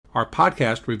Our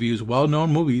podcast reviews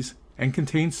well-known movies and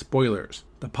contains spoilers.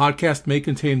 The podcast may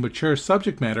contain mature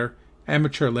subject matter and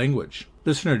mature language.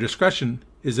 Listener discretion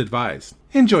is advised.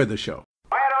 Enjoy the show.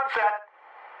 Quiet on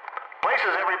set.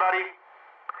 Places, everybody.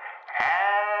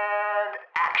 And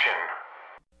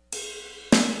action.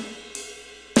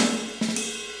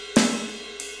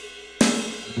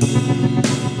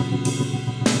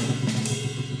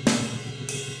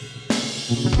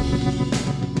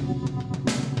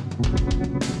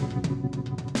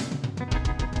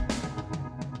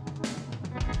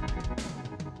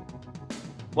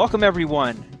 Welcome,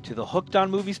 everyone, to the Hooked on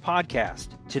Movies podcast.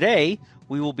 Today,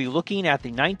 we will be looking at the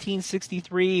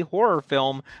 1963 horror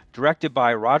film directed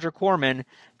by Roger Corman,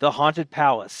 The Haunted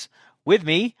Palace. With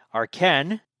me are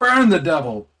Ken. Burn the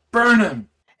devil! Burn him!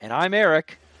 And I'm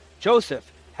Eric.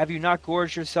 Joseph, have you not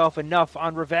gorged yourself enough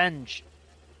on revenge?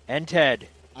 And Ted.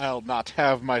 I'll not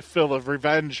have my fill of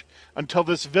revenge until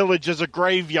this village is a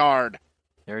graveyard.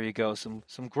 There you go. Some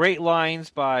great lines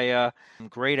by some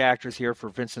great actors here for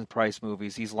Vincent Price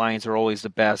movies. These lines are always the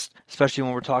best, especially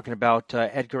when we're talking about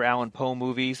Edgar Allan Poe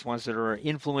movies, ones that are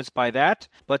influenced by that.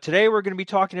 But today we're going to be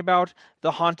talking about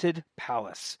The Haunted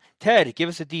Palace. Ted, give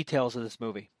us the details of this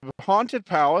movie. The Haunted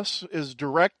Palace is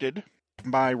directed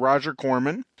by Roger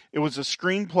Corman. It was a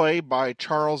screenplay by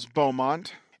Charles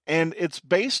Beaumont, and it's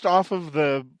based off of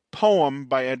the poem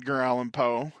by Edgar Allan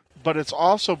Poe. But it's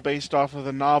also based off of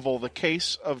the novel The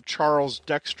Case of Charles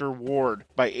Dexter Ward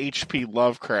by H.P.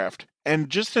 Lovecraft. And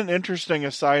just an interesting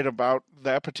aside about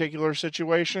that particular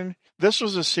situation, this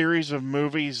was a series of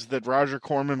movies that Roger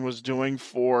Corman was doing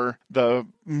for the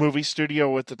movie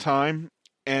studio at the time.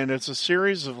 And it's a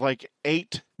series of like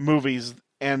 8 movies,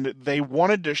 and they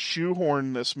wanted to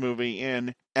shoehorn this movie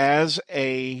in as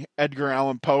a Edgar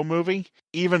Allan Poe movie,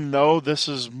 even though this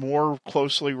is more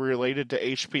closely related to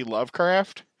H.P.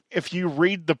 Lovecraft. If you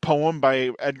read the poem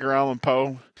by Edgar Allan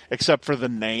Poe, except for the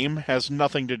name, has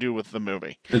nothing to do with the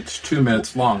movie. It's 2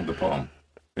 minutes long, the poem.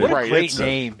 What Right, a great it's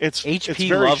name. it's H.P.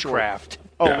 very Lovecraft.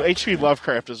 Oh, Yeah. H.P.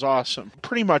 Lovecraft is awesome.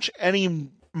 Pretty much any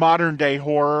modern-day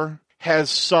horror has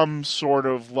some sort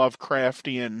of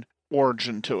Lovecraftian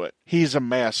origin to it. He's a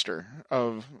master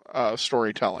of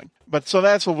storytelling. But so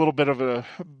that's a little bit of a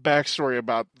backstory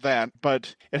about that.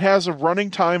 But it has a running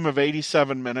time of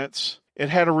 87 minutes. It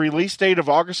had a release date of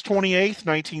August 28th,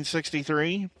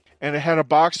 1963, and it had a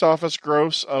box office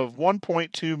gross of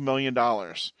 $1.2 million,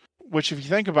 which, if you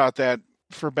think about that,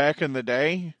 for back in the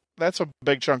day, that's a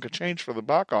big chunk of change for the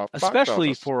box office.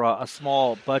 Especially for a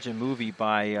small budget movie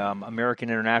by American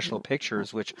International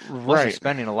Pictures, which wasn't Right.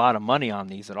 spending a lot of money on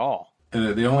these at all.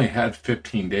 And they only had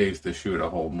 15 days to shoot a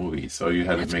whole movie, so you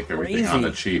had That's to make everything on crazy.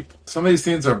 the cheap. Some of these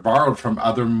scenes are borrowed from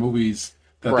other movies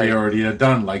that Right. they already had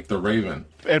done, like The Raven.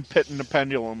 And Pit and the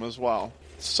Pendulum as well.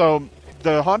 So,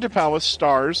 The Haunted Palace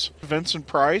stars Vincent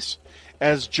Price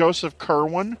as Joseph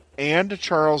Kerwin and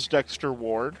Charles Dexter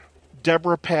Ward,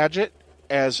 Deborah Paget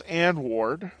as Anne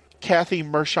Ward, Kathy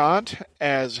Merchant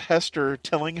as Hester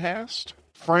Tillinghast,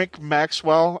 Frank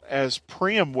Maxwell as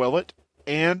Priam Willett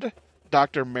and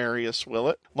Dr. Marius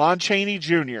Willett, Lon Chaney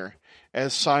Jr.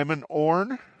 as Simon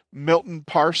Orne, Milton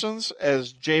Parsons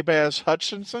as Jabez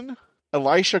Hutchinson,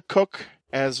 Elisha Cook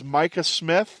as Micah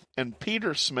Smith and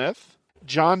Peter Smith,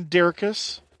 John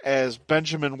Dierkes as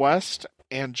Benjamin West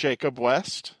and Jacob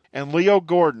West, and Leo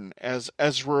Gordon as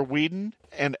Ezra Whedon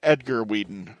and Edgar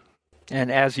Whedon.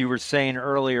 And as you were saying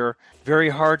earlier, very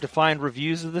hard to find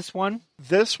reviews of this one.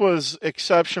 This was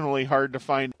exceptionally hard to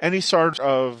find any sort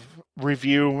of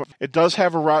review. It does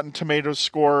have a Rotten Tomatoes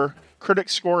score. Critic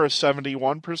score is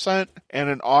 71% and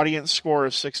an audience score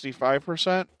is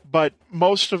 65%. But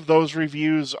most of those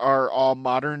reviews are all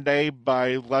modern day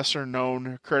by lesser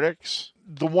known critics.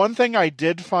 The one thing I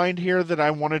did find here that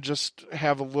I want to just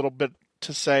have a little bit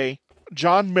to say,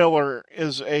 John Miller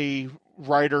is a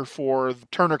writer for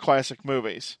Turner Classic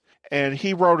Movies. And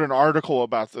he wrote an article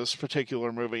about this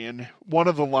particular movie, and one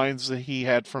of the lines that he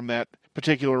had from that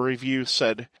particular review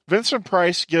said, Vincent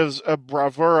Price gives a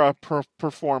bravura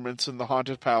performance in The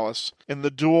Haunted Palace in the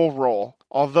dual role.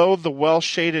 Although the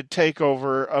well-shaded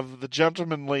takeover of the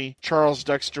gentlemanly Charles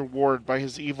Dexter Ward by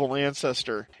his evil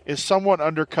ancestor is somewhat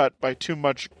undercut by too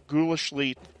much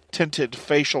ghoulishly tinted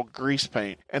facial grease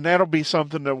paint. And that'll be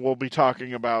something that we'll be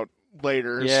talking about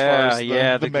later as far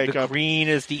as the makeup. The green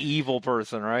is the evil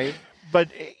person, right?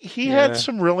 But he had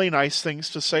some really nice things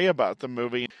to say about the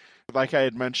movie. Like I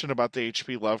had mentioned about the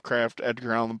H.P. Lovecraft,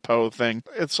 Edgar Allan Poe thing.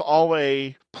 It's all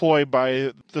a ploy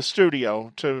by the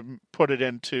studio to put it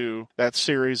into that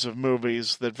series of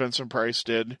movies that Vincent Price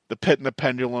did. The Pit and the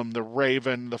Pendulum, The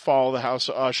Raven, The Fall of the House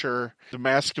of Usher, The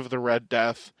Mask of the Red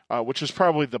Death, which is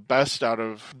probably the best out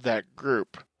of that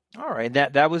group. All right,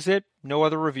 that was it. No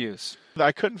other reviews.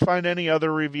 I couldn't find any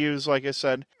other reviews, like I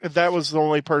said. That was the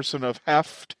only person of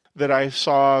heft that I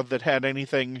saw that had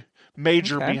anything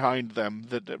major behind them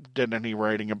that did any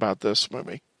writing about this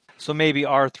movie. So maybe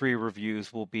our 3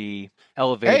 reviews will be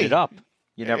elevated up.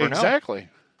 You never know. Exactly.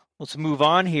 Let's move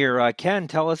on here. Ken,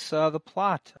 tell us the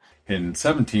plot. In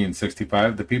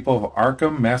 1765, the people of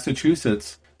Arkham,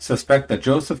 Massachusetts, suspect that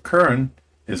Joseph Curran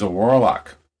is a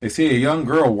warlock. They see a young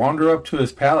girl wander up to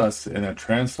his palace in a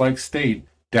trance-like state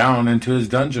down into his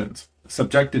dungeons,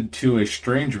 subjected to a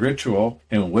strange ritual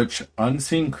in which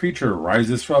unseen creature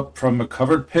rises up from a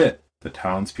covered pit. The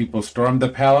townspeople storm the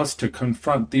palace to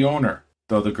confront the owner.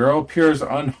 Though the girl appears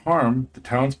unharmed, the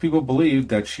townspeople believe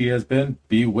that she has been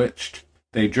bewitched.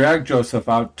 They drag Joseph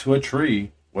out to a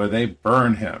tree where they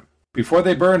burn him. Before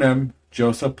they burn him,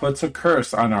 Joseph puts a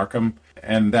curse on Arkham,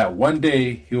 and that one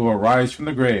day he will rise from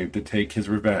the grave to take his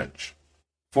revenge.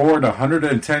 Forward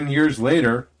 110 years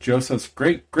later, Joseph's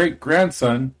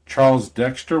great-great-grandson, Charles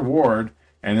Dexter Ward,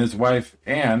 and his wife,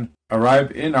 Anne,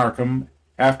 arrive in Arkham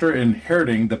after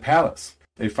inheriting the palace.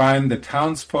 They find the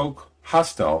townsfolk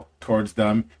hostile towards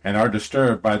them and are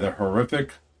disturbed by the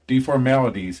horrific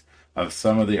deformalities of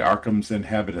some of the Arkham's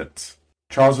inhabitants.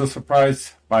 Charles is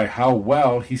surprised by how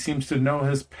well he seems to know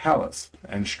his palace,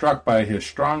 and struck by his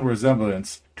strong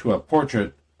resemblance to a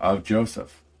portrait of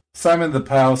Joseph. Simon, the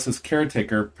palace's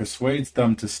caretaker, persuades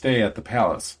them to stay at the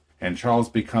palace, and Charles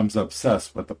becomes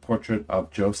obsessed with the portrait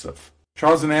of Joseph.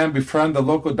 Charles and Anne befriend the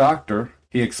local doctor.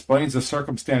 He explains the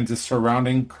circumstances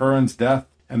surrounding Curran's death,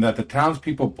 and that the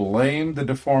townspeople blame the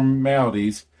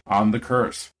deformalities on the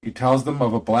curse. He tells them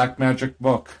of a black magic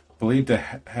book believed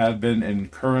to have been in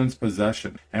Curran's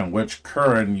possession, and which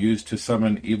Curran used to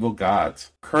summon evil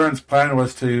gods. Curran's plan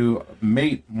was to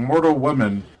mate mortal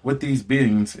women with these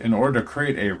beings in order to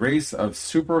create a race of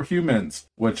superhumans,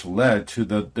 which led to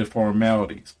the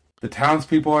deformalities. The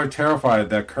townspeople are terrified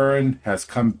that Curran has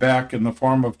come back in the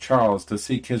form of Charles to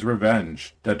seek his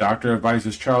revenge. The doctor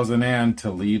advises Charles and Anne to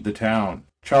leave the town.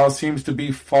 Charles seems to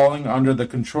be falling under the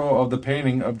control of the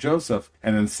painting of Joseph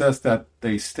and insists that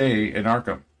they stay in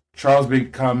Arkham. Charles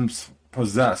becomes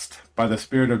possessed by the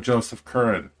spirit of Joseph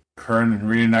Curran. Curran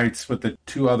reunites with the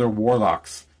 2 other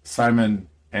warlocks, Simon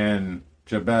and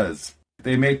Jabez.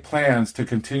 They make plans to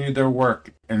continue their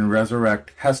work and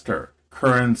resurrect Hester,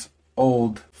 Curran's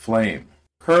old flame.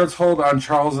 Curran's hold on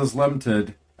Charles is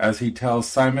limited as he tells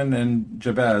Simon and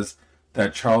Jabez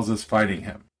that Charles is fighting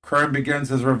him. Curran begins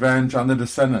his revenge on the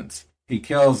descendants. He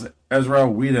kills Ezra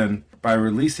Whedon by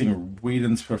releasing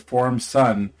Whedon's reformed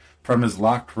son from his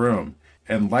locked room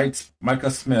and lights Micah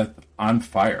Smith on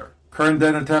fire. Curran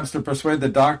then attempts to persuade the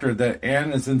doctor that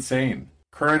Anne is insane.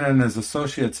 Curran and his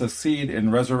associates succeed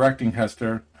in resurrecting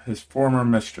Hester, his former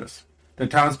mistress. The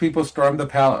townspeople storm the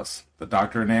palace. The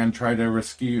doctor and Anne try to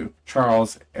rescue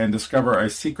Charles and discover a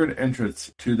secret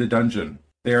entrance to the dungeon.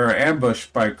 They are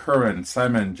ambushed by Curran,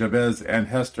 Simon, Jabez, and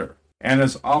Hester. Anne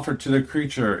is offered to the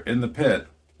creature in the pit,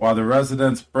 while the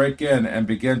residents break in and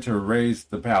begin to raze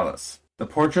the palace. The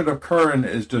portrait of Curran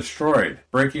is destroyed,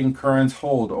 breaking Curran's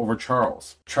hold over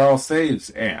Charles. Charles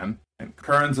saves Anne, and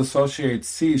Curran's associates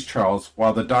seize Charles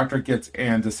while the doctor gets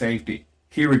Anne to safety.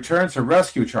 He returns to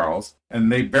rescue Charles,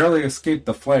 and they barely escape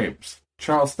the flames.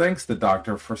 Charles thanks the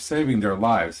doctor for saving their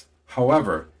lives.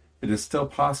 However, it is still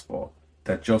possible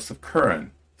that Joseph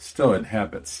Curran still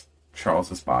inhabits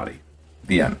Charles's body.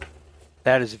 The end.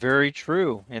 That is very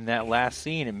true. In that last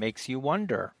scene, it makes you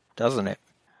wonder, doesn't it?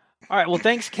 All right, well,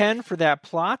 thanks, Ken, for that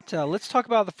plot. Let's talk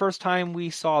about the first time we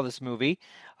saw this movie.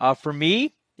 For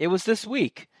me, it was this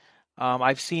week.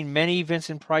 I've seen many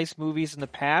Vincent Price movies in the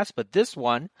past, but this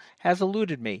one has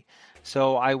eluded me.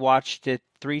 So I watched it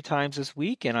 3 times this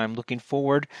week, and I'm looking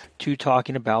forward to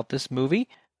talking about this movie.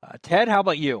 Ted, how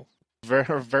about you?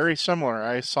 Very, very similar.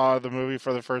 I saw the movie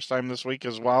for the first time this week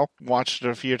as well. Watched it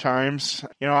a few times.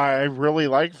 You know, I really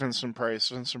like Vincent Price.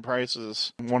 Vincent Price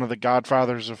is one of the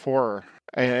godfathers of horror.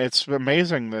 It's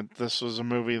amazing that this was a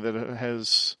movie that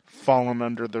has fallen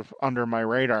under my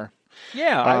radar.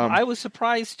 Yeah, I was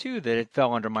surprised too that it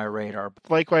fell under my radar.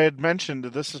 Like I had mentioned,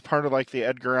 this is part of like the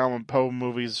Edgar Allan Poe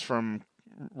movies from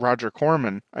Roger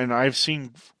Corman, and I've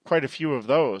seen quite a few of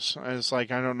those. It's like,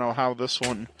 I don't know how this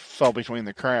one fell between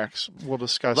the cracks. We'll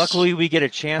discuss. Luckily, we get a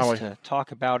chance to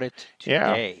talk about it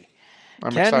today. Yeah,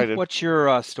 I'm Ken, excited. What's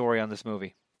your story on this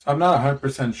movie? I'm not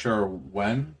 100% sure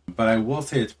when, but I will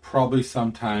say it's probably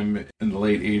sometime in the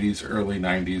late 80s, early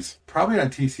 90s. Probably on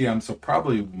TCM, so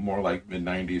probably more like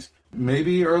mid-90s.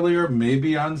 Maybe earlier,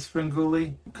 maybe on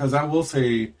Svengoolie. Because I will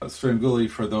say Svengoolie,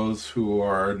 for those who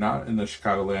are not in the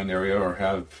Chicagoland area or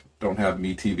don't have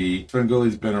MeTV,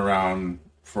 Svengoolie's been around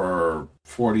for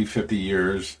 40, 50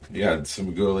 years. He had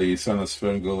Svengoolie, Son of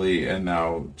Svengoolie, and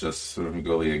now just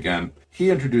Svengoolie again. He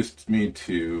introduced me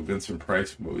to Vincent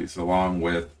Price movies along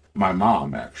with my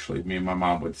mom, actually. Me and my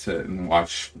mom would sit and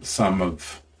watch some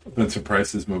of Vincent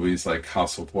Price's movies like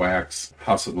House of Wax,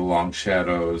 House of the Long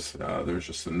Shadows. There's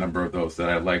just a number of those that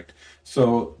I liked.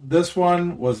 So this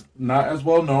one was not as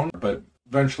well known, but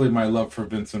eventually my love for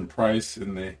Vincent Price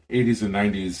in the 80s and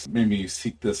 90s made me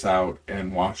seek this out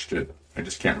and watched it. I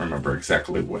just can't remember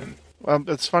exactly when. Well,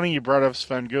 it's funny you brought up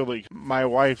Svengoolie. My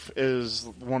wife is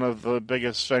one of the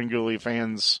biggest Svengoolie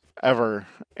fans ever,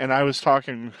 and I was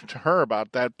talking to her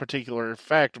about that particular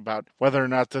fact, about whether or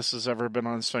not this has ever been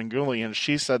on Svengoolie, and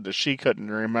she said that she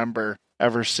couldn't remember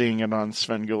ever seeing it on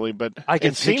Svengoolie, but I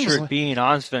can it seems picture it being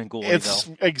on Svengoolie, it's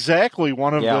though. exactly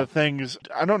one of the things.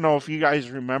 I don't know if you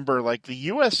guys remember, like the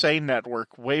USA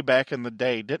Network way back in the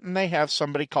day, didn't they have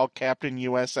somebody called Captain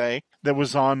USA that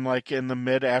was on like in the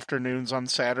mid-afternoons on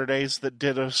Saturdays that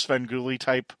did a Svengoolie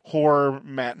type horror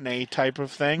matinee type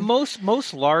of thing?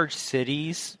 Most large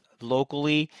cities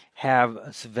locally have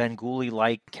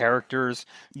Svengoolie-like characters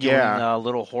doing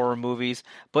little horror movies,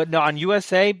 but no, on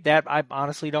USA, that I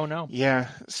honestly don't know. Yeah,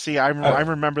 see, I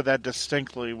remember that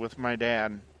distinctly with my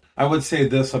dad. I would say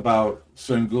this about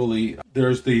Svengoolie.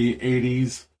 There's the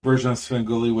 80s version of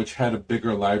Svengoolie, which had a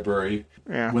bigger library.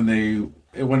 Yeah. When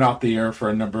it went off the air for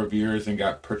a number of years and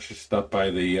got purchased up by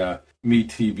the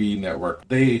MeTV network.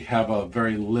 They have a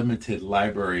very limited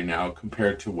library now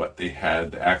compared to what they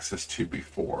had access to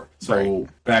before. So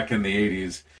back in the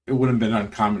 80s, it wouldn't have been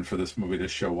uncommon for this movie to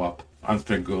show up on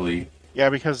Svengoolie.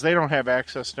 Yeah, because they don't have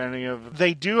access to any of...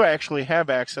 They do actually have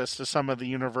access to some of the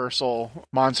Universal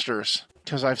monsters,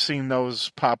 because I've seen those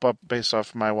pop up based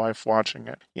off my wife watching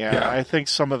it. Yeah, I think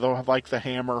some of the, like the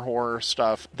Hammer horror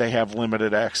stuff, they have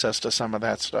limited access to some of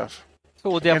that stuff. So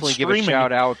we'll definitely give a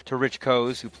shout out to Rich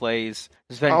Coase, who plays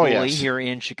Svengoolie here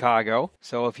in Chicago.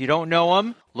 So if you don't know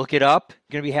him, look it up.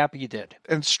 You're going to be happy you did.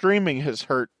 And streaming has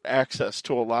hurt access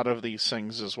to a lot of these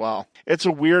things as well. It's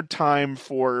a weird time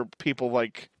for people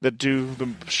like that do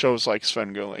the shows like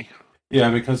Svengoolie.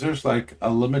 Yeah, because there's like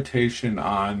a limitation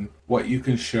on what you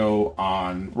can show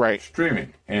on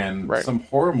streaming. And some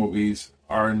horror movies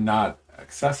are not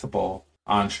accessible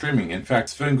on streaming. In fact,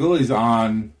 Svengoolie's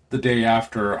on the day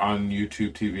after on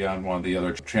YouTube TV on one of the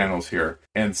other channels here.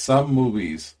 And some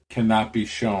movies cannot be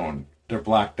shown. They're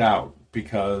blacked out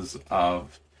because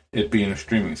of it being a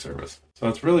streaming service. So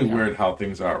it's really weird how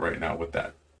things are right now with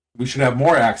that. We should have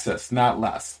more access, not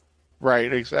less.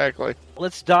 Right, exactly.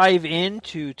 Let's dive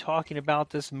into talking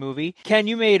about this movie. Ken,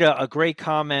 you made a great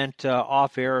comment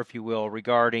off air, if you will,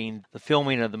 regarding the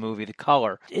filming of the movie, the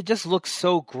color. It just looks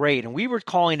so great, and we were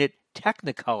calling it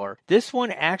Technicolor. This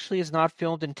one actually is not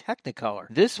filmed in Technicolor.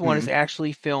 This one is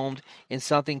actually filmed in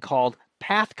something called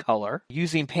Pathcolor,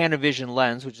 using Panavision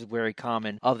lens, which is very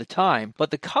common of the time.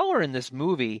 But the color in this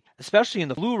movie, especially in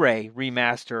the Blu-ray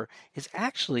remaster, is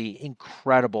actually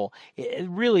incredible. It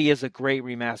really is a great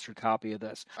remastered copy of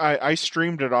this. I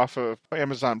streamed it off of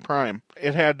Amazon Prime.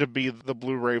 It had to be the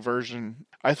Blu-ray version.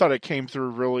 I thought it came through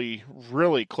really,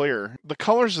 really clear. The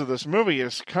colors of this movie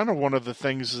is kind of one of the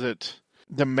things that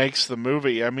makes the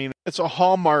movie. I mean, it's a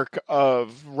hallmark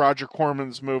of Roger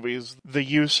Corman's movies, the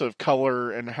use of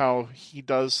color and how he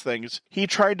does things. He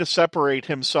tried to separate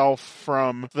himself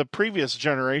from the previous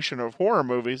generation of horror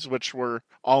movies, which were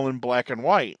all in black and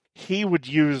white. He would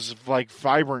use like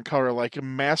vibrant color, like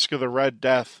Mask of the Red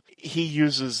Death. He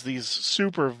uses these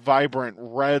super vibrant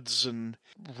reds and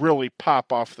really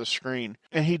pop off the screen.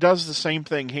 And he does the same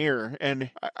thing here.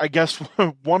 And I guess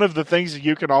one of the things that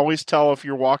you can always tell if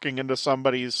you're walking into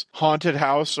somebody's haunted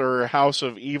house or house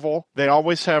of evil, they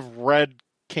always have red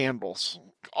candles.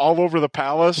 All over the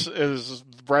palace is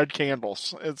red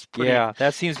candles. It's pretty,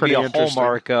 that seems to be a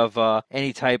hallmark of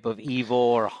any type of evil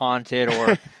or haunted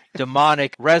or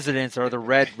demonic residence, or the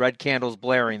red candles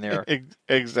blaring there.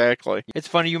 Exactly. It's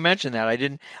funny you mentioned that. I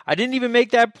didn't even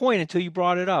make that point until you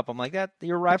brought it up. I'm like, that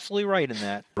you're absolutely right in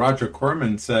that. Roger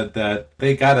Corman said that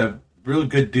they got a really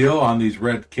good deal on these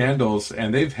red candles,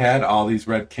 and they've had all these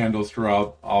red candles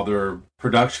throughout all their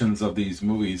productions of these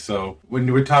movies. So when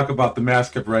you would talk about the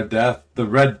Mask of Red Death, the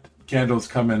red candles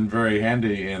come in very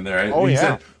handy in there. He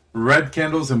said red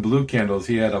candles and blue candles.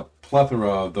 He had a plethora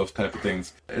of those type of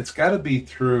things. It's got to be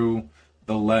through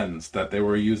the lens that they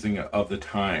were using of the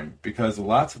time, because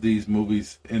lots of these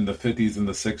movies in the 50s and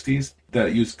the 60s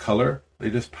that use color, they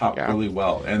just pop really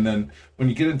well. And then when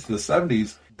you get into the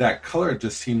 70s, that color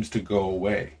just seems to go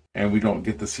away, and we don't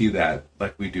get to see that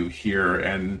like we do here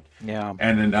and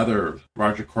in other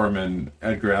Roger Corman,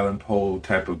 Edgar Allan Poe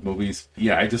type of movies.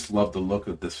 I just love the look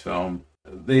of this film.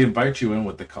 they invite you in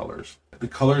with the colors. The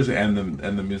colors and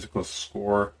the musical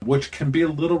score, which can be a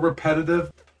little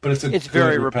repetitive, but it's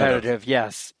very repetitive,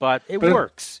 yes, but it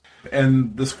works.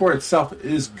 And the score itself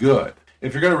is good.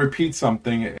 If you're going to repeat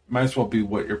something, it might as well be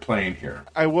what you're playing here.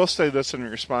 I will say this in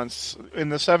response. In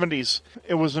the 70s,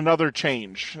 it was another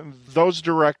change. Those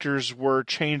directors were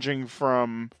changing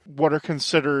from what are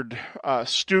considered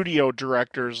studio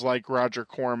directors like Roger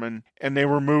Corman, and they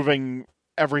were moving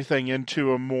everything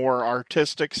into a more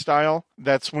artistic style.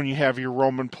 That's when you have your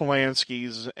Roman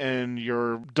Polanski's and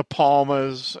your De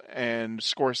Palmas and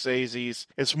Scorsese's.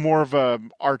 It's more of a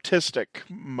artistic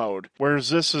mode. Whereas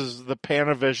this is the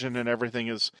Panavision and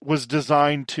everything was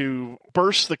designed to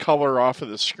burst the color off of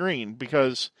the screen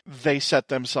because they set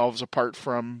themselves apart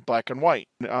from black and white.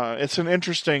 It's an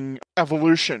interesting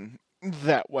evolution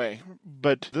that way.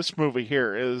 But this movie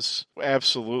here is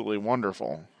absolutely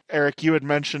wonderful. Eric, you had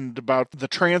mentioned about the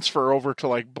transfer over to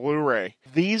like Blu-ray.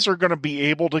 These are going to be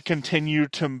able to continue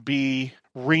to be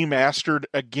remastered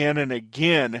again and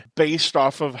again based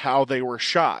off of how they were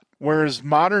shot. Whereas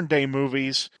modern day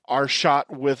movies are shot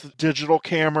with digital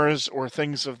cameras or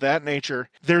things of that nature,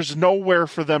 there's nowhere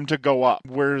for them to go up.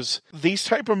 Whereas these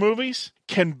type of movies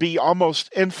can be almost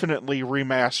infinitely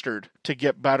remastered to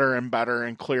get better and better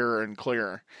and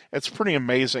clearer. It's pretty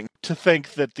amazing to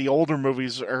think that the older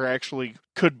movies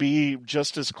could be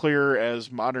just as clear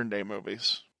as modern day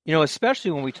movies. You know,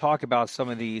 especially when we talk about some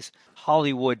of these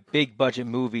Hollywood big budget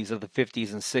movies of the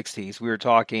 50s and 60s. We were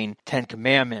talking Ten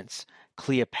Commandments,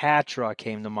 Cleopatra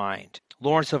came to mind,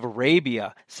 Lawrence of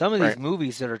Arabia, some of these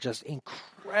movies that are just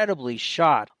incredibly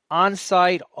shot.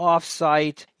 On-site,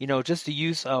 off-site, just the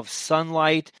use of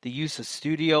sunlight, the use of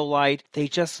studio light, they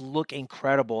just look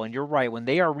incredible. And you're right, when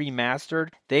they are remastered,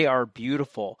 they are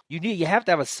beautiful. You have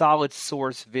to have a solid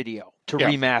source video to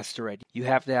remaster it. You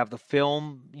have to have the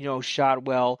film, shot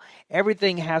well.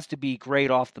 Everything has to be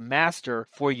great off the master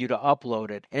for you to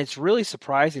upload it. And it's really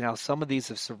surprising how some of these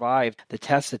have survived the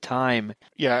test of time.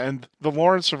 Yeah, and the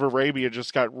Lawrence of Arabia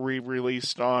just got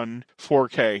re-released on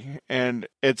 4K, and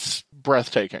it's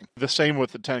breathtaking. The same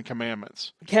with the Ten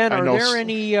Commandments. Ken, are there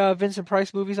any Vincent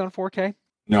Price movies on 4K?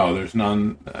 No, there's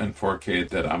none in 4K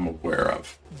that I'm aware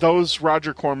of. Those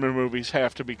Roger Corman movies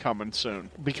have to be coming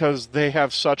soon because they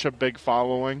have such a big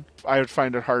following. I would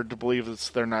find it hard to believe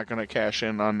that they're not going to cash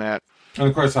in on that. And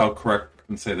of course, I'll correct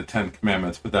and say the Ten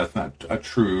Commandments, but that's not a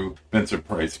true Vincent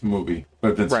Price movie.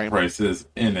 But Vincent Price is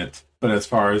in it. But as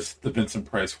far as the Vincent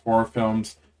Price horror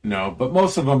films, no. But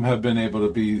most of them have been able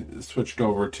to be switched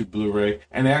over to Blu-ray.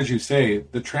 And as you say,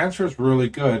 the transfer is really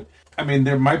good. I mean,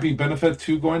 there might be benefit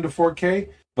to going to 4K,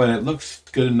 but it looks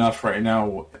good enough right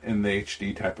now in the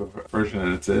HD type of version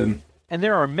that it's in. And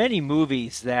there are many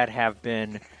movies that have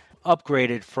been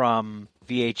upgraded from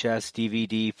VHS,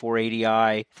 DVD,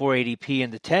 480i, 480p,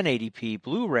 and the 1080p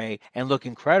Blu-ray and look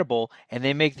incredible. And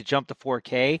they make the jump to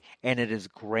 4K, and it is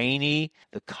grainy.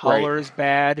 The color is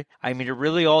bad. I mean, it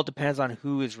really all depends on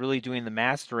who is really doing the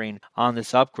mastering on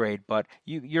this upgrade. But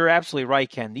you're absolutely right,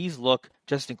 Ken. These look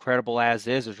just incredible as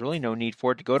is. There's really no need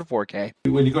for it to go to 4K.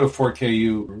 When you go to 4K,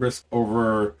 you risk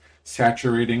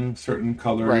over-saturating certain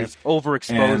colors. Right.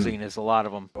 Overexposing is a lot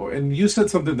of them. And you said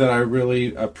something that I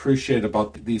really appreciate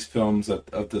about these films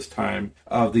of this time,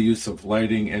 of the use of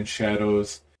lighting and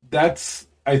shadows. That's,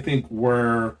 I think,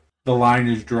 where the line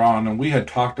is drawn. And we had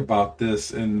talked about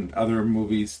this in other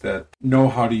movies that know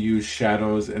how to use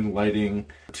shadows and lighting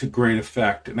to great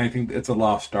effect. And I think it's a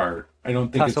lost art. I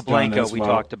don't think Casablanca, it's done as well.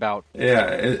 We talked about.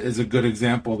 Yeah, it is a good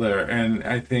example there. And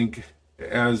I think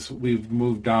as we've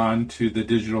moved on to the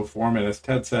digital format, as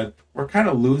Ted said, we're kind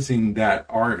of losing that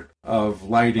art of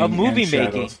lighting of movie and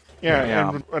shadows. making. Yeah,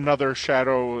 and another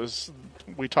shadow is,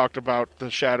 we talked about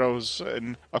the shadows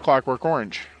in A Clockwork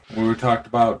Orange. We talked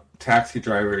about Taxi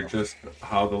Driver, just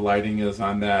how the lighting is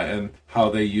on that and how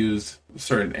they use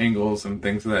certain angles and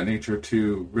things of that nature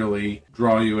to really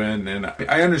draw you in. And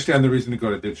I understand the reason to go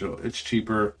to digital. It's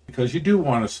cheaper because you do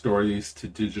want to store these to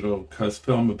digital because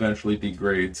film eventually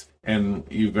degrades and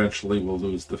you eventually will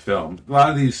lose the film. A lot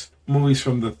of these movies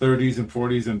from the 30s and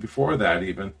 40s and before that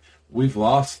even, we've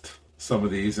lost some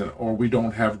of these, or we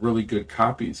don't have really good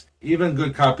copies. Even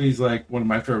good copies, like one of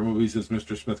my favorite movies is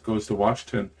Mr. Smith Goes to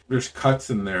Washington. There's cuts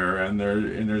in there, and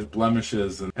there's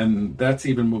blemishes, and that's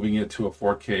even moving it to a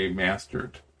 4K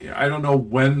mastered. I don't know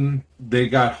when they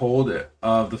got hold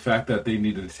of the fact that they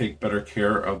needed to take better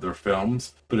care of their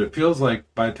films, but it feels like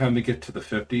by the time they get to the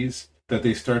 50s, that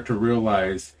they start to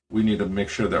realize we need to make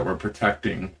sure that we're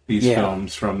protecting these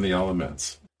films from the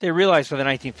elements. They realized for the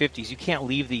 1950s, you can't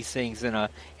leave these things in an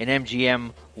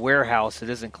MGM warehouse that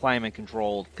isn't climate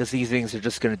controlled because these things are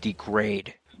just going to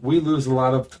degrade. we lose a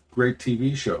lot of great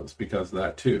TV shows because of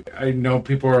that too. I know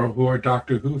who are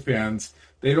Doctor Who fans,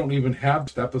 they don't even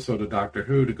have the episode of Doctor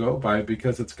Who to go by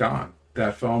because it's gone.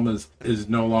 That film is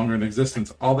no longer in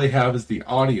existence. All they have is the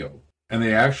audio. And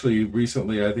they actually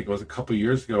recently, I think it was a couple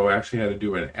years ago, actually had to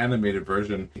do an animated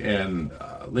version and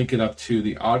link it up to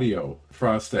the audio for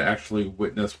us to actually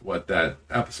witness what that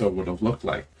episode would have looked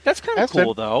like. That's kind of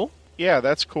cool, though. Yeah,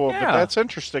 that's cool. Yeah. But that's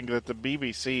interesting that the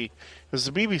BBC, because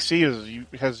the BBC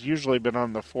has usually been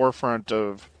on the forefront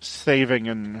of saving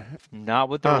and... Not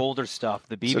with their older stuff.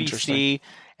 The BBC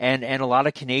and a lot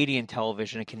of Canadian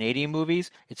television and Canadian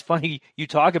movies. It's funny you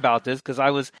talk about this because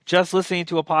I was just listening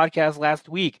to a podcast last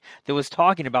week that was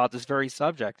talking about this very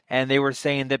subject. And they were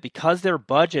saying that because their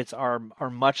budgets are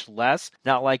much less,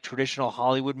 not like traditional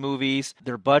Hollywood movies,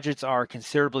 their budgets are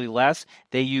considerably less.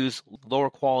 They use lower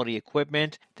quality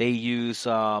equipment. They use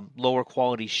lower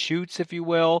quality shoots, if you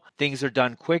will. Things are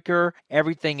done quicker.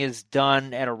 Everything is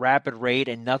done at a rapid rate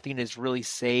and nothing is really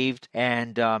saved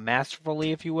and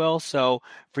masterfully, if you will. So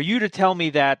for you to tell me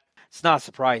that, it's not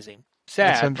surprising.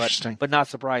 Sad, but not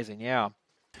surprising, yeah.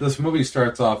 This movie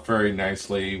starts off very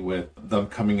nicely with them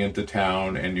coming into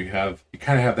town, and you kind of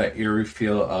have that eerie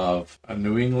feel of a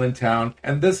New England town.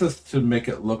 And this is to make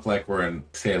it look like we're in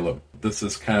Salem. This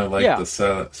is kind of like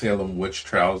the Salem witch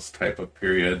trials type of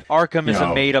period. Arkham is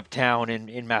a made-up town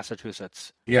in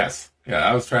Massachusetts. Yes. Yeah,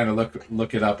 I was trying to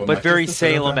look it up. But very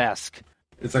Salem-esque.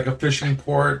 It's like a fishing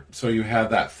port, so you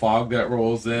have that fog that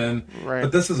rolls in. Right.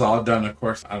 But this is all done, of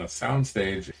course, on a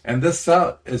soundstage. And this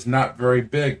set is not very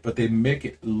big, but they make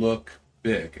it look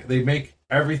big. They make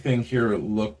everything here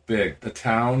look big. The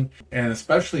town, and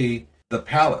especially the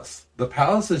palace. The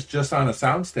palace is just on a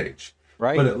soundstage.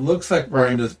 Right. But it looks like we're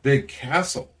in this big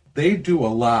castle. They do a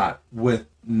lot with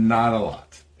not a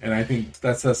lot. And I think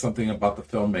that says something about the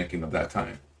filmmaking of that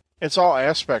time. It's all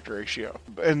aspect ratio.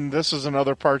 And this is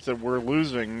another part that we're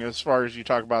losing as far as you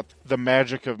talk about the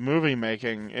magic of movie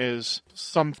making is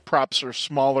some props are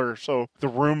smaller so the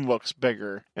room looks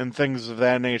bigger and things of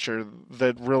that nature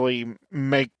that really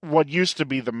make what used to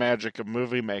be the magic of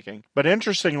movie making. But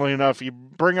interestingly enough, you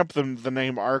bring up the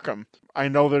name Arkham. I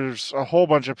know there's a whole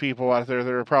bunch of people out there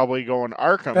that are probably going,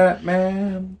 Arkham.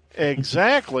 Batman.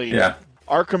 Exactly. Yeah.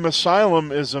 Arkham Asylum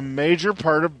is a major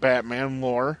part of Batman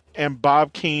lore, and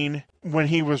Bob Kane, when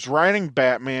he was writing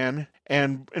Batman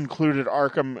and included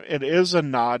Arkham, it is a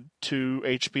nod to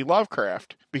H.P.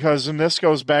 Lovecraft. Because, and this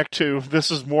goes back to, this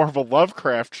is more of a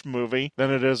Lovecraft movie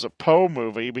than it is a Poe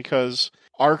movie, because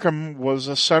Arkham was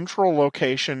a central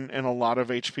location in a lot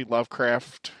of H.P.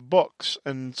 Lovecraft books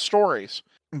and stories.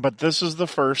 But this is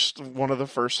one of the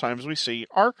first times we see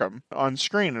Arkham on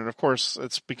screen. And of course,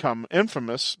 it's become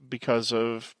infamous because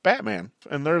of Batman.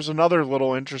 And there's another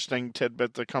little interesting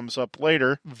tidbit that comes up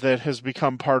later that has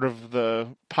become part of the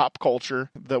pop culture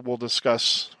that we'll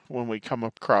discuss when we come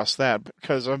across that.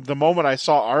 Because the moment I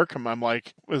saw Arkham, I'm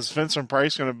like, is Vincent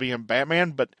Price going to be in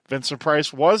Batman? But Vincent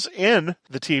Price was in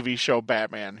the TV show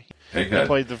Batman. He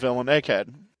played the villain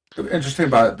Egghead. Interesting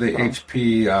about the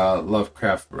H.P.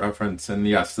 Lovecraft reference, and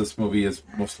yes, this movie is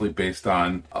mostly based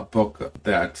on a book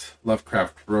that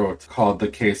Lovecraft wrote called The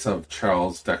Case of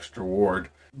Charles Dexter Ward.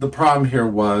 The problem here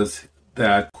was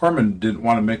that Corman didn't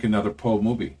want to make another Poe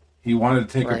movie. He wanted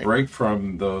to take a break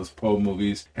from those Poe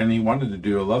movies, and he wanted to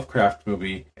do a Lovecraft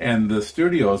movie, and the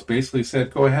studios basically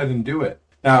said, go ahead and do it.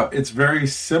 Now, it's very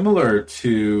similar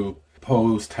to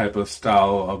Poe's type of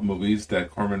style of movies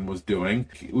that Corman was doing.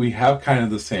 We have kind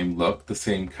of the same look, the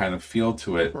same kind of feel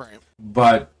to it. Right.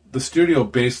 But the studio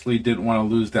basically didn't want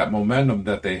to lose that momentum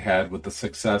that they had with the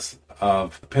success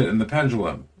of Pit and the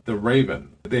Pendulum, The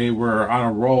Raven. They were on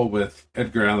a roll with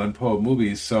Edgar Allan Poe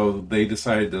movies, so they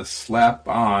decided to slap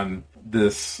on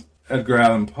this Edgar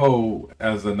Allan Poe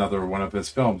as another one of his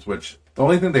films, which the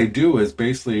only thing they do is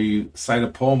basically cite a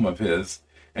poem of his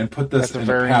and put this in a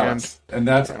palace. And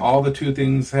that's all the two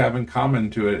things have in common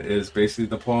to it is basically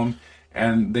the poem,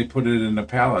 and they put it in a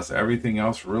palace. Everything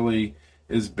else really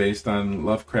is based on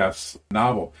Lovecraft's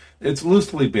novel. It's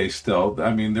loosely based still.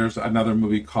 I mean, there's another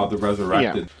movie called The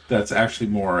Resurrected that's actually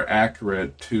more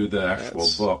accurate to the actual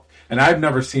book. And I've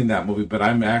never seen that movie, but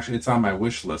it's on my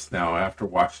wish list now after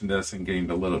watching this and getting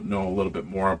to know a little bit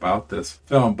more about this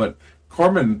film. But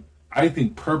Corman, I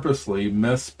think, purposely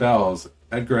misspells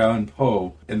Edgar Allan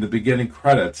Poe in the beginning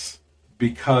credits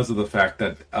because of the fact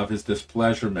that of his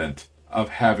displeasurement of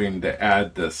having to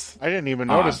add this. I didn't even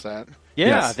notice that. Yeah,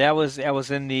 Yes. that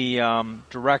was in the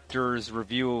director's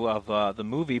review of the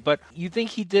movie. But you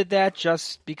think he did that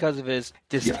just because of his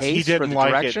distaste He for didn't the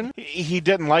like direction? it. He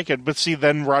didn't like it, but see,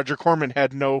 then Roger Corman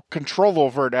had no control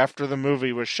over it after the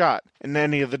movie was shot and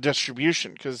any of the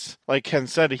distribution, because, like Ken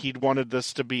said, he'd wanted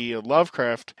this to be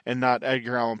Lovecraft and not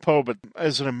Edgar Allan Poe, but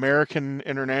as an American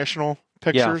International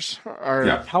Pictures are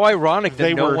Yeah. How ironic that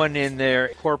They no were- one in their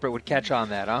corporate would catch on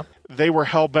that, huh? they were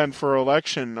hell-bent for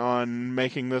election on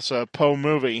making this a Poe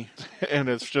movie, and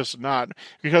it's just not,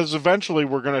 because eventually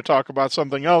we're going to talk about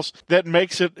something else that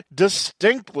makes it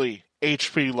distinctly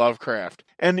H.P. Lovecraft.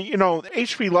 And, you know,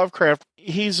 H.P. Lovecraft,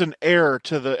 he's an heir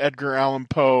to the Edgar Allan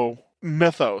Poe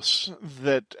mythos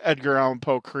that Edgar Allan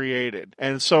Poe created.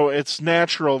 And so it's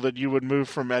natural that you would move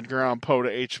from Edgar Allan Poe to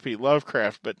H.P.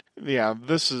 Lovecraft. But yeah,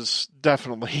 this is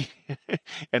definitely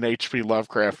an H.P.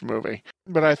 Lovecraft movie.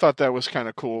 But I thought that was kind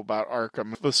of cool about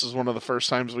Arkham. This is one of the first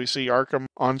times we see Arkham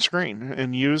on screen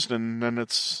and used, and then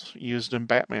it's used in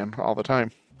Batman all the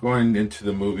time. Going into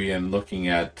the movie and looking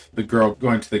at the girl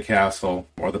going to the castle,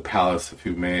 or the palace, if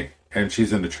you may, and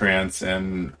she's in a trance,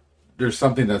 and there's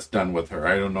something that's done with her.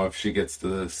 I don't know if she gets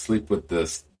to sleep with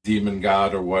this demon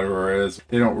god or whatever it is.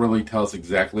 They don't really tell us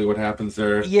exactly what happens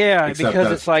there. Yeah, except because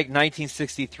that- it's like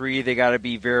 1963. They got to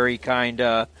be very kind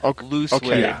of loose with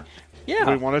okay. it. Yeah. Yeah,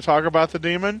 Do we want to talk about the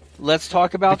demon? let's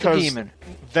talk about the Because demon.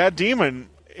 That demon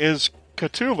is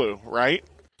Cthulhu, right?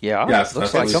 Yeah, Yes,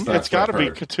 looks that's like what some. That's It's got to what be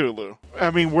I've heard. Cthulhu.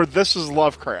 I mean, this is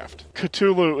Lovecraft.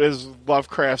 Cthulhu is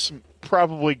Lovecraft's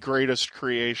probably greatest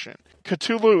creation.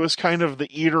 Cthulhu is kind of the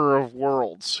eater of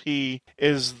worlds. He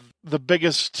is the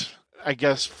biggest, I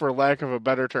guess, for lack of a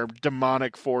better term,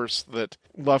 demonic force that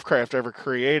Lovecraft ever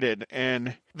created.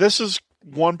 And this is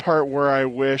one part where I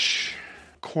wish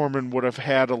Corman would have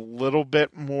had a little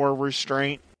bit more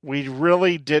restraint. We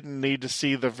really didn't need to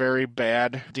see the very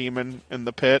bad demon in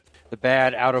the pit. The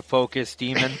bad, out of focus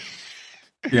demon.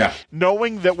 Yeah.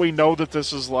 Knowing that we know that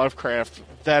this is Lovecraft,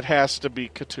 that has to be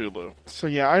Cthulhu. So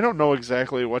yeah, I don't know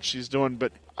exactly what she's doing,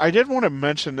 but I did want to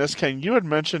mention this, Ken. You had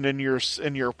mentioned in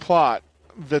your plot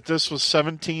that this was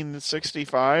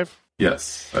 1765.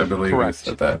 Yes, I believe Correct.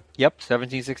 you said that. Yep,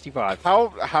 1765.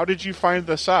 How did you find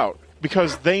this out?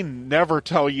 Because they never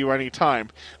tell you any time.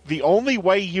 The only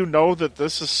way you know that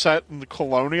this is set in the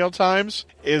colonial times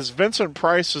is Vincent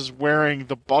Price is wearing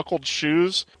the buckled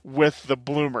shoes with the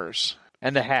bloomers.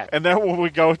 And the hat. And then when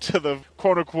we go to the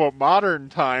quote-unquote modern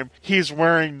time, he's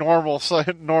wearing normal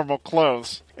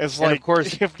clothes. It's And like, of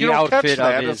course, if you the don't catch outfit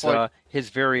that, of it's like...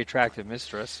 his very attractive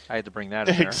mistress. I had to bring that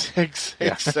in there.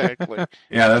 Exactly.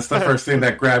 Yeah, that's the first thing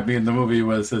that grabbed me in the movie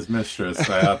was his mistress.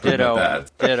 I have to admit Ditto.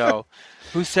 that. Ditto.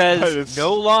 Who says It's-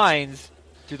 no lines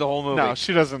through the whole movie? No,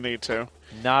 she doesn't need to.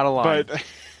 Not a line.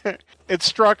 But it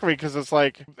struck me because it's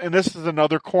like, and this is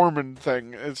another Corman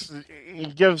thing, he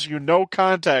gives you no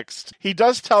context. He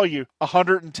does tell you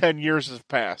 110 years have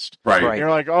passed. Right. Right. And you're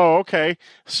like, oh, okay.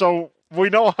 So we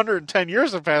know 110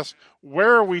 years have passed.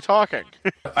 Where are we talking?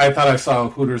 I thought I saw a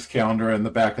Hooters calendar in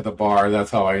the back of the bar.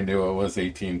 That's how I knew it was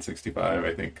 1865,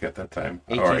 I think, at that time.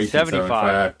 Or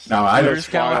 1875. No, I Hooters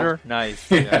don't. calendar? Nice.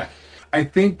 Yeah. I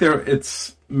think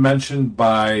it's mentioned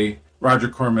by Roger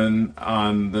Corman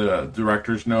on the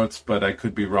director's notes, but I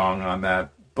could be wrong on that.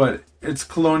 But it's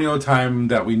colonial time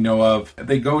that we know of.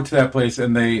 They go to that place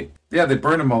and they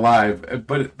burn him alive.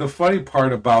 But the funny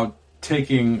part about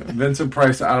taking Vincent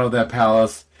Price out of that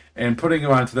palace and putting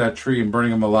him onto that tree and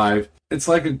burning him alive, it's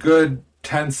like a good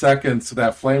 10 seconds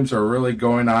that flames are really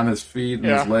going on his feet and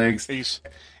his legs.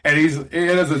 And he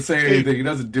doesn't say anything. He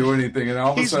doesn't do anything. And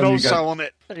all of a He's sudden, selling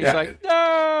it. And he's Yeah. like,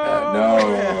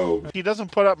 no! no. He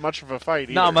doesn't put up much of a fight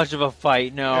either. Not much of a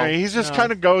fight, no. Yeah, he's just No.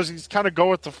 kind of go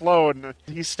with the flow, and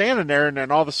he's standing there, and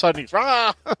then all of a sudden he's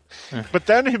ah. But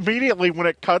then immediately when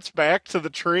it cuts back to the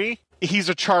tree, he's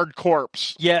a charred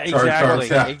corpse. Yeah, Charred exactly. carbs,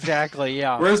 yeah. Exactly,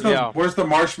 yeah. Where's the yeah. Where's the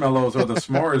marshmallows or the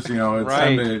s'mores? You know, it's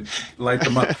Right. time to light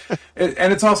them up.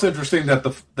 And it's also interesting that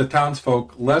the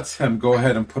townsfolk lets him go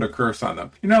ahead and put a curse on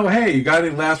them. You know, hey, you got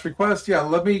any last requests? Yeah,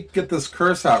 let me get this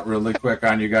curse out really quick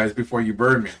on you guys before you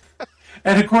burn me.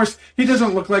 And of course, he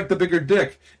doesn't look like the bigger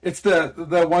dick. It's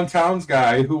the one towns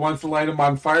guy who wants to light him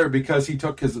on fire because he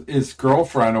took his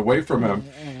girlfriend away from him.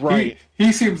 Right.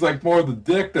 He seems like more the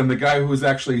dick than the guy who's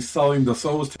actually selling the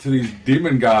souls to these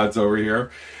demon gods over here.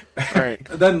 Right.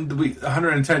 Then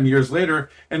 110 years later,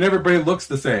 and everybody looks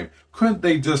the same. Couldn't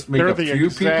they just make They're a the few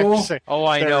exact people? same. Oh,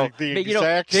 I They're know. the You know,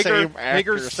 exact bigger, same bigger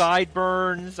actors.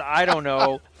 sideburns. I don't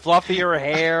know. Fluffier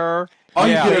hair. All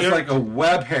yeah, you get is they're like a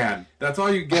web hand. That's all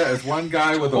you get is one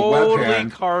guy with a web totally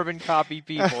hand. carbon copy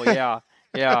people. Yeah,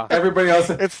 Yeah. Everybody else,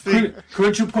 It's the-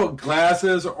 couldn't you put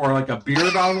glasses or like a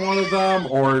beard on one of them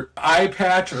or eye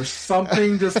patch or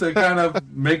something just to kind of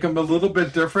make them a little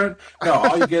bit different? No,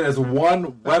 all you get is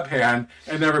one web hand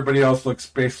and everybody else looks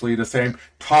basically the same,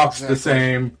 talks the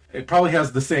same. It probably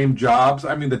has the same jobs.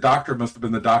 I mean, the doctor must have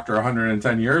been the doctor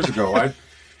 110 years ago.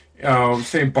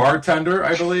 Same bartender,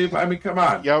 I believe. I mean, come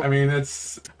on. Yep. I mean,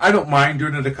 I don't mind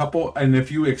doing it a couple, and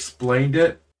if you explained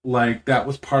it like that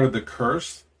was part of the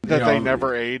curse, that they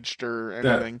never aged or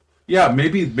anything.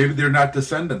 Maybe they're not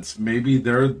descendants. Maybe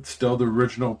they're still the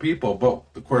original people, but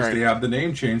of course they have the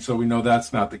name change, so we know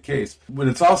that's not the case. When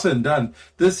it's all said and done,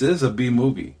 this is a B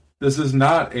movie. This is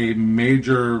not a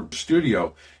major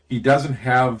studio. He doesn't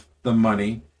have the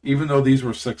money. Even though these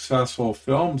were successful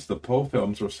films, the Poe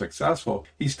films were successful,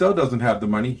 he still doesn't have the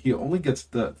money. He only gets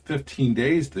the 15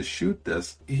 days to shoot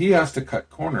this. He has to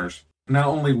cut corners, not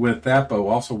only with that, but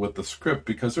also with the script,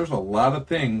 because there's a lot of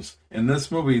things in this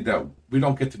movie that we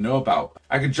don't get to know about.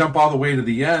 I could jump all the way to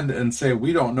the end and say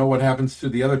we don't know what happens to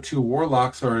the other two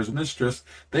warlocks or his mistress.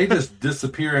 They just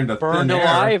disappear into Burned thin air.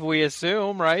 alive, we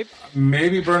assume, right?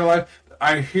 Maybe burned alive.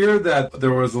 I hear that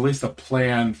there was at least a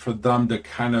plan for them to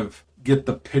kind of get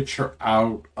the picture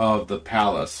out of the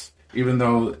palace, even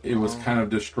though it was kind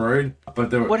of destroyed.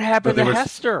 But what happened to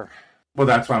Hester? Well,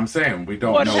 that's what I'm saying. We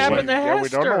don't What know happened to Hester? We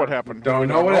don't know what happened. Don't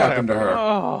know what happened to her.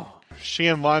 Oh, She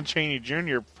and Lon Chaney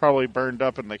Jr. probably burned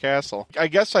up in the castle. I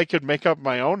guess I could make up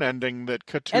my own ending that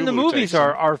Cthulhu and the movies takes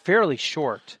them. are fairly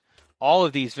short. All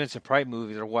of these Vincent Price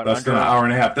movies are what, Less than an hour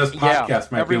and a half. This Yeah,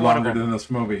 podcast might every be one of longer them. than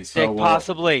this movie. So,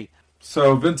 possibly.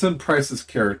 So Vincent Price's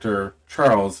character,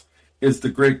 Charles, is the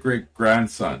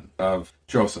great-great-grandson of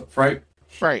Joseph, right?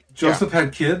 Right. Joseph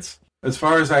had kids. As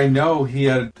far as I know, he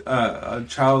had a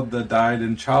child that died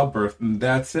in childbirth, and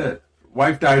that's it.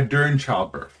 Wife died during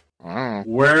childbirth. Yeah.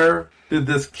 Where did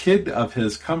this kid of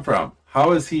his come from?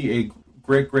 How is he a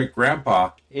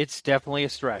great-great-grandpa? It's definitely a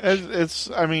stretch.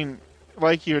 It's, I mean,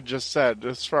 like you had just said,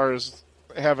 as far as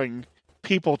having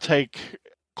people take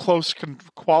close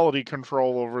quality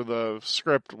control over the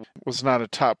script was not a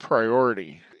top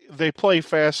priority. They play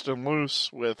fast and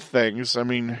loose with things. I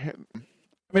mean,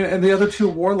 and the other two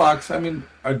warlocks,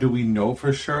 do we know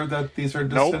for sure that these are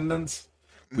descendants?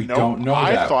 We don't know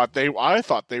that. I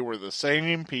thought they were the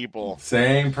same people.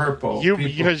 Same purple.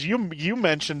 Because you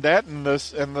mentioned that in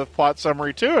the plot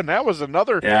summary too, and that was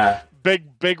another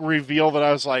big reveal that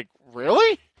I was like,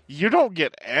 really? You don't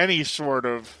get any sort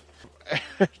of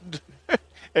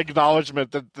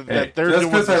acknowledgement that they're doing the same thing.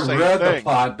 Just because I read the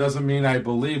plot doesn't mean I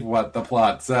believe what the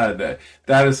plot said.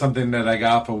 That is something that I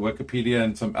got from Wikipedia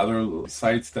and some other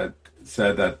sites that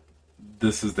said that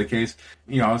this is the case.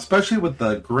 Especially with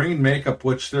the green makeup,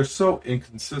 which they're so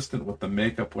inconsistent with the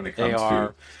makeup when it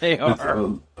comes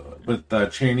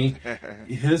with Chaney.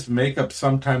 His makeup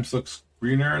sometimes looks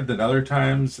greener than other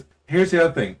times. Here's the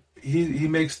other thing. He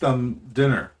makes them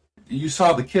dinner. You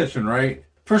saw the kitchen, right?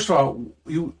 First of all,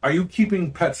 are you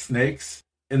keeping pet snakes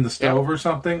in the stove or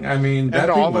something? I mean, that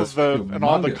thing was humongous. And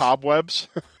all the cobwebs.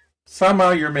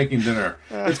 Somehow you're making dinner.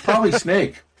 It's probably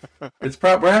snake.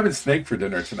 We're having snake for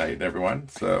dinner tonight, everyone.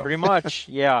 So pretty much,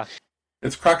 yeah.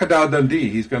 It's Crocodile Dundee.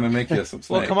 He's going to make you some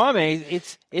snake. Well, come on, man.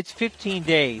 It's 15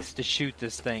 days to shoot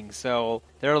this thing, so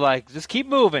they're like, just keep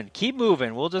moving.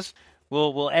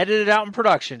 We'll edit it out in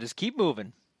production. Just keep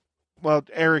moving. Well,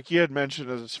 Eric, you had mentioned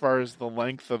as far as the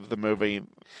length of the movie,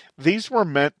 these were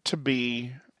meant to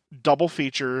be double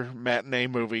feature matinee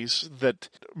movies that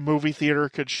movie theater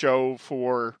could show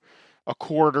for a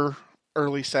quarter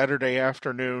early Saturday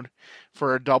afternoon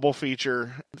for a double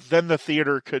feature. Then the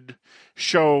theater could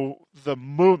show the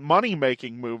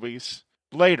money-making movies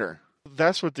later.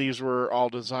 That's what these were all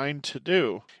designed to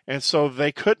do. And so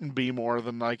they couldn't be more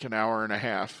than like an hour and a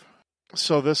half.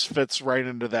 So this fits right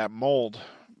into that mold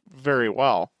very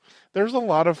well. There's a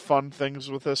lot of fun things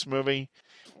with this movie.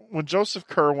 When Joseph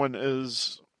Kerwin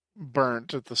is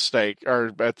burnt at the stake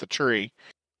or at the tree,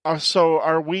 so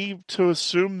are we to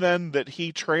assume then that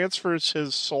he transfers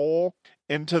his soul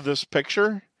into this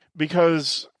picture?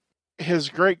 Because his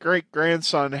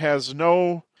great-great-grandson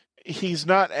he's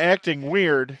not acting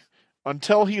weird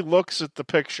until he looks at the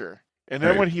picture. And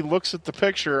then when he looks at the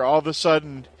picture, all of a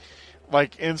sudden,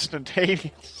 like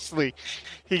instantaneously,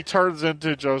 he turns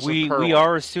into Joseph Kerwin. We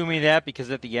are assuming that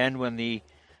because at the end when the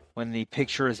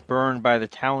picture is burned by the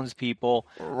townspeople,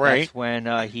 that's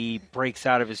when he breaks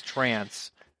out of his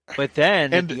trance. But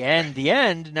then at the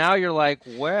end, now you're like,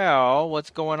 well, what's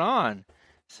going on?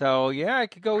 So yeah,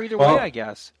 it could go either way, I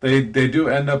guess. They do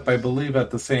end up, I believe,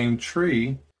 at the same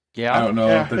tree. Yeah, I don't know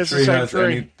if the tree has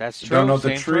any. That's true. Don't know if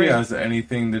the same tree has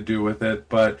anything to do with it,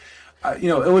 but It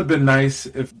would have been nice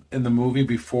if in the movie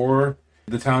before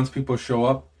the townspeople show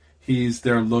up, he's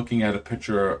there looking at a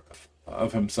picture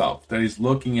of himself. That he's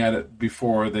looking at it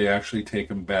before they actually take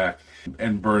him back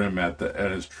and burn him at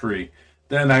his tree.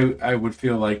 Then I would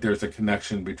feel like there's a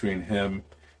connection between him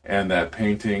and that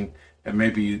painting, and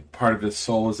maybe part of his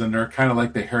soul is in there, kind of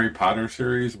like the Harry Potter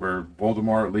series where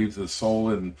Voldemort leaves his soul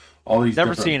in all these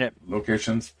Never different seen it.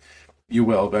 locations. You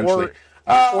will eventually.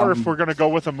 Or if we're going to go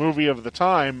with a movie of the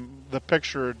time, the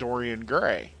picture of Dorian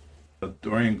Gray.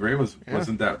 Dorian Gray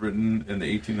wasn't that written in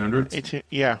the 1800s?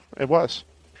 Yeah, it was.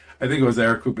 I think it was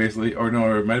Eric who basically, or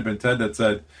no, it might have been Ted that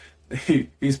said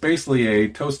he's basically a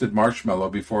toasted marshmallow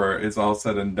before it's all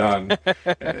said and done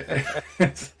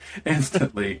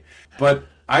instantly. But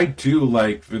I do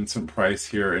like Vincent Price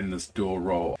here in this dual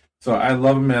role. So I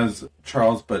love him as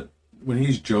Charles, but when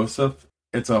he's Joseph,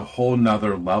 it's a whole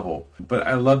nother level. But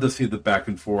I love to see the back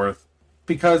and forth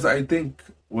because I think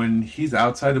when he's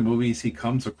outside of movies, he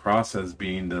comes across as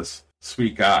being this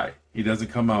sweet guy. He doesn't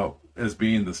come out as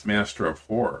being this master of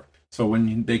horror. So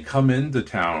when they come into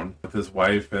town with his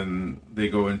wife and they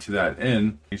go into that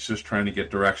inn, he's just trying to get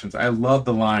directions. I love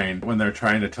the line when they're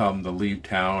trying to tell him to leave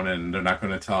town and they're not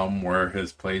going to tell him where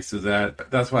his place is at.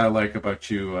 That's what I like about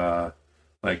you,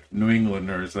 like New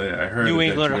Englanders. I heard New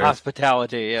England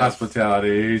hospitality. Yes.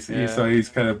 Hospitality. So he's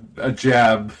kind of a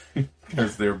jab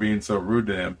because they're being so rude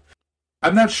to him.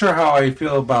 I'm not sure how I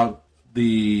feel about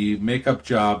the makeup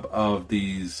job of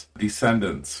these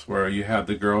descendants, where you have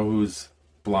the girl who's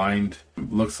blind,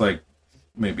 looks like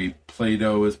maybe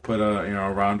Play-Doh is put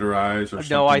around her eyes or something.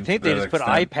 No, I think they just put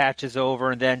eye patches over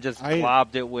and then just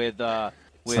globbed it with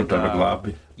some type of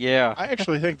glob. Yeah. I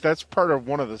actually think that's part of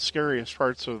one of the scariest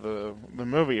parts of the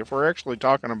movie. If we're actually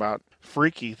talking about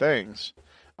freaky things,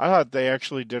 I thought they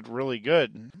actually did really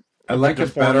good. I like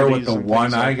it better with the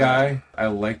one eye guy. I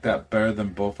like that better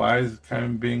than both eyes kind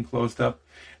of being closed up.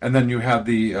 And then you have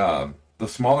the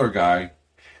smaller guy.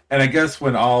 And I guess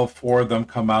when all four of them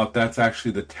come out, that's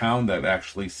actually the town that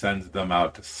actually sends them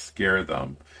out to scare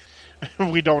them.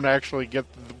 We don't actually get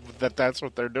that that's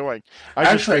what they're doing.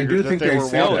 I do think they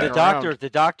say that. The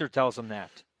doctor tells them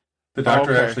that. The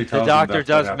doctor actually tells them the doctor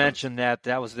does mention that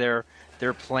was their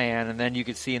plan, and then you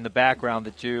can see in the background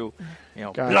the two,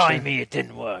 Gotcha. Blimey, it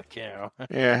didn't work,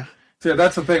 Yeah. See,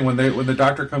 that's the thing. When the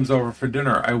doctor comes over for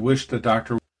dinner, I wish the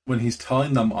doctor, when he's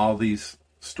telling them all these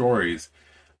stories,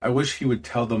 I wish he would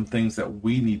tell them things that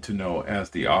we need to know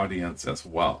as the audience as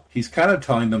well. He's kind of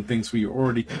telling them things we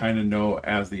already kind of know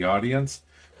as the audience.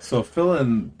 So fill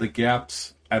in the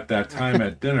gaps at that time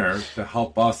at dinner to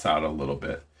help us out a little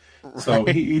bit. Right. So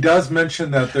he does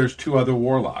mention that there's two other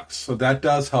warlocks. So that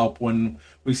does help when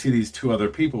we see these two other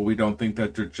people. We don't think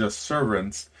that they're just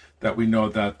servants, that we know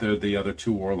that they're the other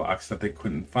two warlocks that they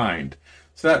couldn't find.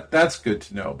 So that's good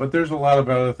to know. But there's a lot of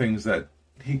other things that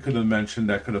he could have mentioned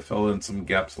that could have filled in some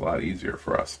gaps a lot easier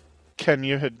for us. Ken,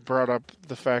 you had brought up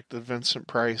the fact that Vincent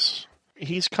Price,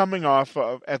 he's coming off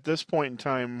of, at this point in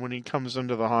time when he comes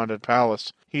into the Haunted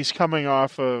Palace, he's coming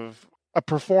off of a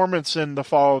performance in The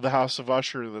Fall of the House of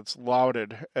Usher that's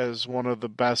lauded as one of the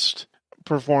best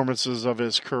performances of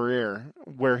his career,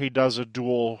 where he does a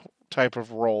dual type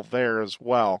of role there as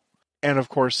well. And of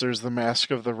course there's The Mask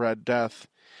of the Red Death.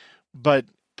 But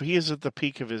he is at the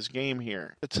peak of his game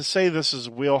here. To say this is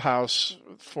wheelhouse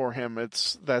for him,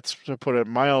 that's to put it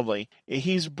mildly.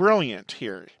 He's brilliant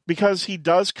here because he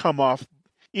does come off,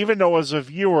 even though as a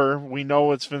viewer we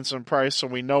know it's Vincent Price, so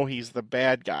we know he's the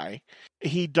bad guy.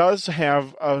 He does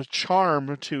have a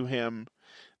charm to him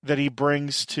that he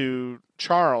brings to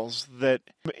Charles that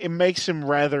it makes him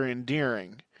rather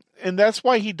endearing. And that's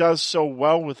why he does so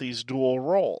well with these dual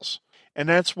roles. And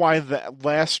that's why the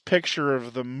last picture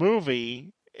of the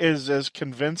movie is as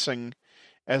convincing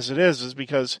as it is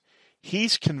because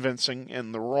he's convincing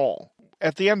in the role.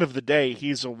 At the end of the day,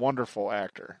 he's a wonderful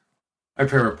actor. My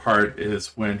favorite part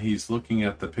is when he's looking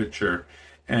at the picture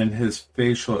and his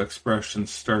facial expressions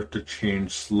start to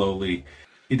change slowly.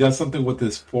 He does something with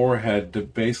his forehead to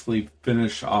basically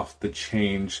finish off the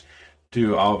change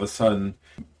to all of a sudden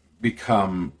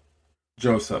become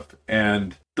Joseph.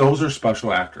 And those are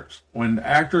special actors. When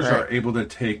actors are able to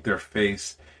take their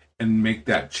face and make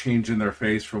that change in their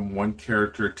face from one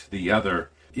character to the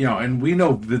other. And we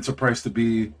know Vincent Price to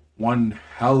be one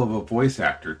hell of a voice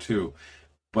actor too,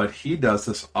 but he does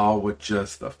this all with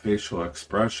just a facial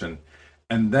expression.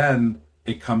 And then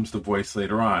it comes to voice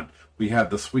later on. We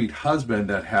have the sweet husband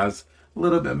that has a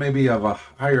little bit maybe of a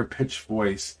higher pitched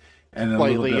voice and a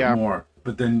little bit more.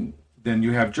 But then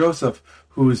you have Joseph,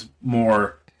 who's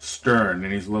more stern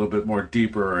and he's a little bit more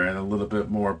deeper and a little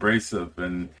bit more abrasive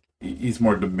and he's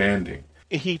more demanding.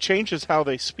 he changes how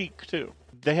they speak, too.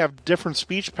 They have different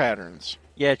speech patterns.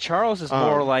 Yeah, Charles is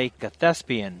more like a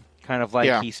thespian, kind of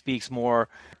like he speaks more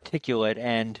articulate,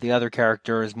 and the other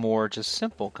character is more just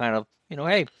simple, kind of,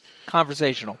 hey,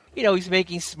 conversational. He's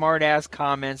making smart-ass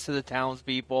comments to the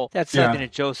townspeople. That's something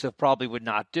that Joseph probably would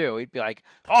not do. He'd be like,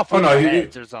 off with their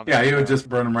heads or something. Yeah, he would just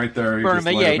burn them right there. Burn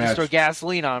them, he'd just throw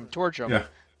gasoline on them, torch them. Yeah.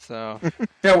 So.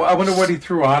 Yeah, well, I wonder what he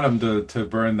threw on him to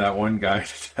burn that one guy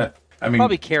to death. I mean,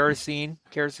 probably kerosene,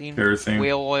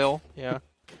 whale oil, yeah.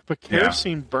 But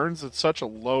kerosene burns at such a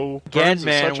low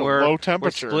low temperature. We're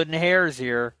splitting hairs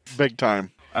here. Big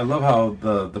time. I love how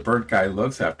the burnt guy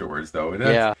looks afterwards, though.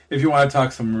 If you want to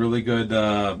talk some really good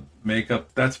makeup,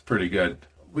 that's pretty good.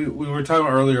 We were talking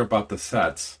earlier about the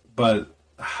sets, but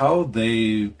how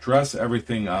they dress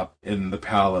everything up in the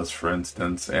palace, for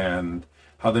instance, and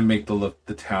how they make the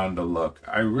town to look.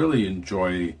 I really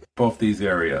enjoy both these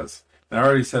areas. And I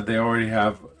already said they already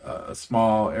have a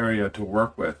small area to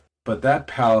work with. But that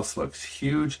palace looks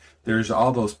huge. There's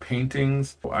all those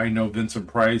paintings. I know Vincent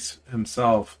Price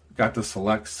himself got to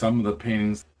select some of the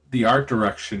paintings. The art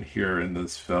direction here in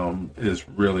this film is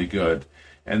really good.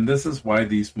 And this is why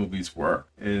these movies work,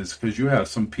 is because you have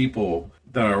some people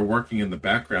that are working in the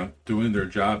background doing their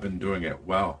job and doing it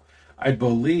well. I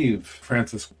believe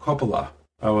Francis Coppola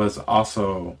was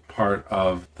also part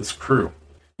of this crew.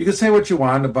 You can say what you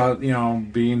want about,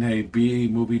 being a B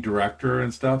movie director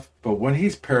and stuff, but when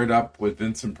he's paired up with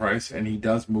Vincent Price and he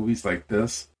does movies like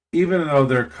this, even though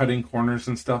they're cutting corners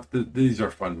and stuff, these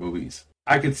are fun movies.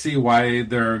 I could see why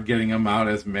they're getting them out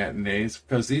as matinees,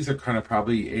 because these are kind of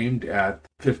probably aimed at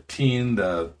 15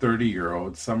 to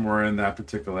 30-year-olds, somewhere in that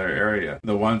particular area.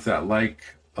 The ones that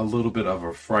like a little bit of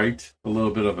a fright, a little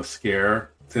bit of a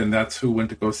scare, then that's who went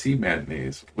to go see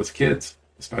matinees, was kids.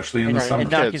 Especially in the summer. And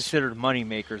not considered money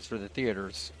makers for the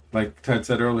theaters. Like Ted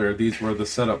said earlier, these were the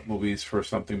setup movies for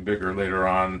something bigger later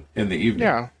on in the evening.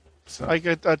 Yeah. So. Like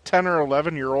a 10 or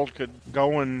 11-year-old could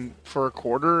go in for a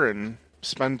quarter and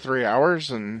spend 3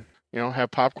 hours and, have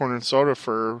popcorn and soda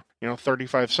for,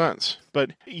 35 cents.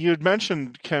 But you'd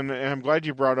mentioned, Ken, and I'm glad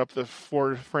you brought up the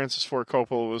Francis Ford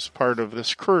Coppola was part of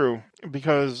this crew,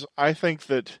 because I think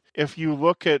that if you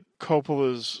look at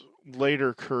Coppola's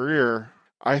later career,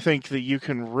 I think that you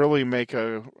can really make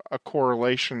a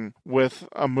correlation with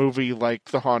a movie like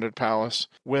The Haunted Palace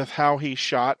with how he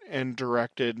shot and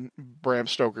directed Bram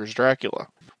Stoker's Dracula,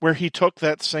 where he took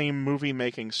that same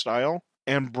movie-making style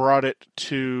and brought it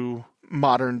to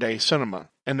modern-day cinema.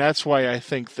 And that's why I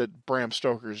think that Bram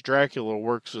Stoker's Dracula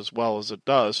works as well as it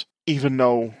does, even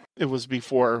though it was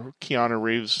before Keanu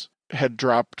Reeves had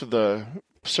dropped the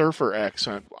surfer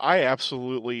accent. I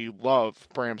absolutely love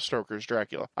Bram Stoker's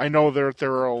Dracula. I know there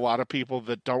are a lot of people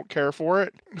that don't care for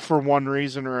it for one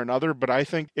reason or another, but I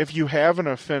think if you have an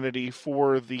affinity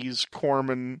for these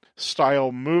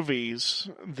Corman-style movies,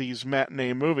 these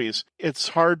matinee movies, it's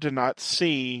hard to not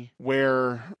see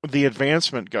where the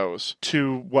advancement goes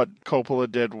to what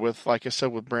Coppola did with, like I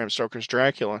said, with Bram Stoker's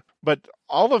Dracula. But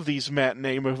all of these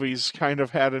matinee movies kind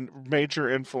of had a major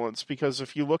influence, because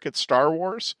if you look at Star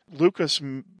Wars, Lucas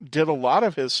did a lot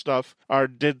of his stuff, or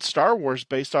did Star Wars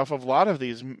based off of a lot of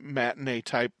these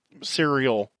matinee-type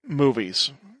serial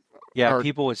movies. Yeah,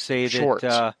 people would say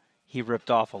that he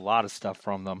ripped off a lot of stuff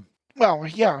from them. Well,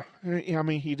 yeah. I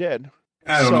mean, he did.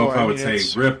 I don't know if I would say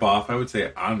rip off. I would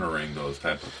say honoring those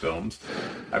type of films.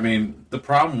 I mean, the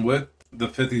problem with the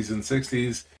 50s and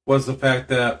 60s was the fact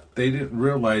that they didn't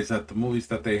realize that the movies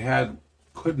that they had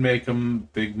could make them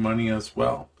big money as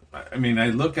well. I mean, I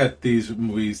look at these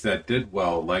movies that did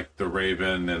well, like The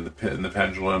Raven and The Pit and the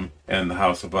Pendulum and The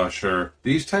House of Usher.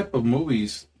 These type of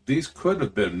movies, these could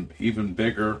have been even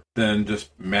bigger than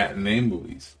just matinee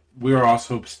movies. We are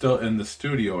also still in the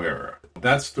studio era.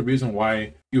 That's the reason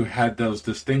why you had those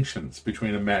distinctions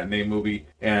between a matinee movie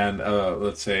and,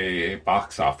 let's say, a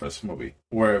box office movie,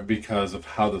 because of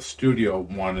how the studio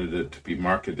wanted it to be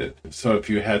marketed. So if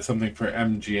you had something for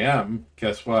MGM,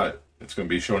 guess what? It's going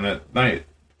to be shown at night.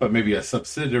 But maybe a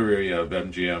subsidiary of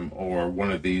MGM or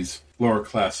one of these lower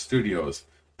class studios,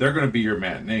 they're going to be your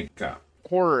matinee guy.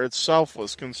 Horror itself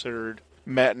was considered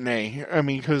matinee. I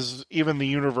mean, because even the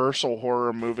Universal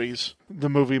horror movies, the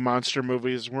movie monster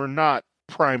movies, were not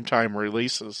primetime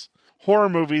releases. Horror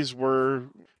movies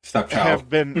have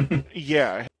been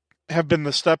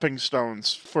the stepping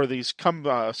stones for these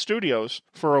studios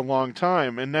for a long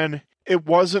time. And then it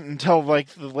wasn't until like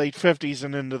the late 50s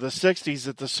and into the 60s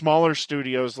that the smaller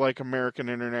studios like American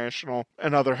International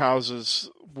and other houses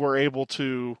were able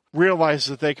to realize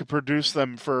that they could produce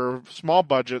them for small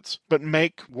budgets, but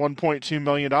make $1.2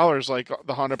 million like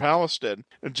The Haunted Palace did,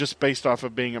 just based off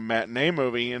of being a matinee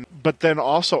movie. But then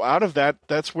also out of that,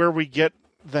 that's where we get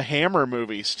the Hammer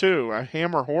movies too.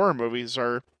 Hammer horror movies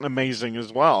are amazing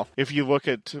as well. If you look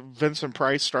at Vincent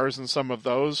Price stars in some of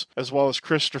those, as well as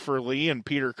Christopher Lee and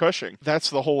Peter Cushing.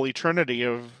 That's the holy trinity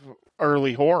of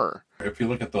early horror. If you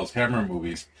look at those Hammer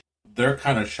movies, they're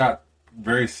kind of shot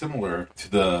very similar to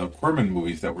the Corman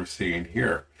movies that we're seeing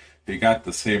here. They got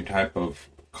the same type of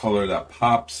color that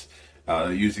pops,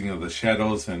 using of the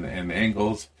shadows and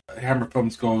angles. Hammer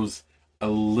Films goes a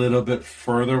little bit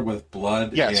further with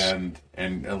blood and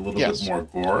a little bit more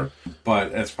gore.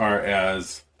 But as far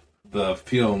as the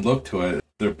feel and look to it,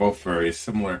 they're both very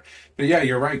similar. But yeah,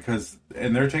 you're right,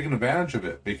 and they're taking advantage of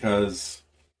it because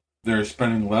they're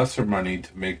spending lesser money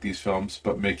to make these films,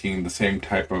 but making the same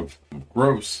type of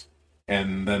gross,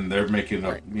 and then they're making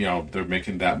they're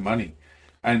making that money.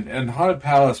 And Haunted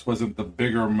Palace wasn't the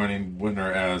bigger money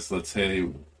winner as, let's say,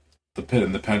 The Pit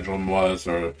and the Pendulum was,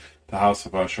 or The House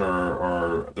of Usher,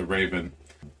 or The Raven.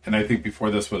 And I think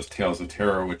before this was Tales of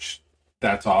Terror, which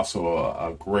that's also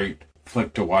a great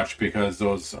flick to watch because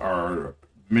those are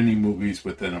mini movies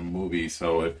within a movie.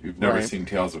 So if you've never seen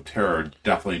Tales of Terror,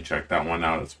 definitely check that one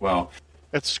out as well.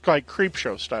 It's like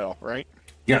Creepshow style, right?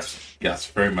 Yes,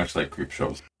 very much like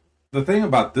Creepshows. The thing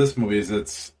about this movie is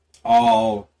it's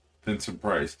all Vincent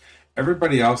Price.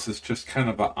 Everybody else is just kind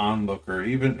of an onlooker.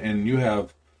 And you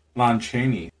have Lon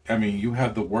Chaney. I mean, you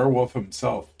have the werewolf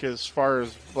himself. As far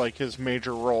as like his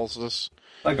major roles, this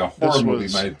like a horror movie.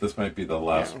 This might be the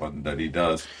last one that he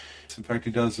does. In fact,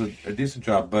 he does a decent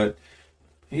job, but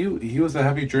he was a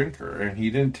heavy drinker and he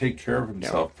didn't take care of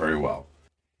himself very well.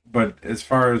 But as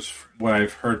far as what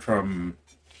I've heard from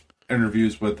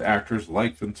interviews with actors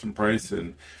like Vincent Price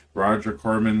and Roger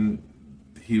Corman,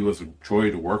 he was a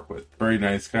joy to work with. Very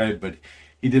nice guy, but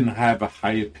he didn't have a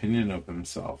high opinion of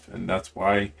himself, and that's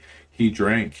why he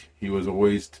drank. He was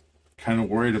always kind of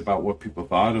worried about what people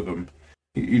thought of him.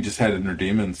 He just had inner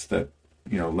demons that,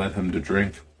 led him to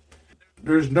drink.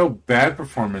 There's no bad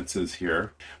performances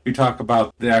here. We talk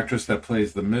about the actress that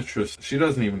plays the mistress. She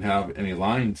doesn't even have any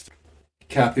lines.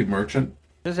 Kathy Merchant.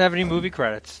 Doesn't have any movie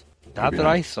credits. Not that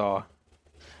I saw.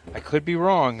 I could be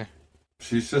wrong.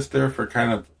 She's just there for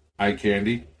kind of eye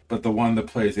candy. But the one that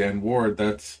plays Anne Ward,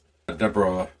 that's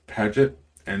Deborah Paget.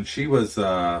 And she was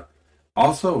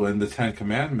also in the Ten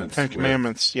Commandments.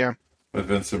 With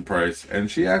Vincent Price.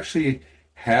 And she actually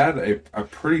had a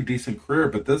pretty decent career,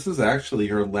 but this is actually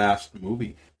her last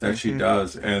movie that she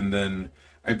does. And then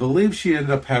I believe she ended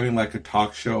up having like a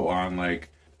talk show on like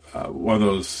one of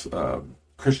those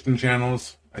Christian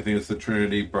channels. I think it's the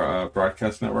Trinity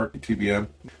Broadcast Network, TBN.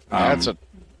 That's a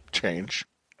change.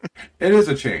 It is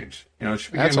a change.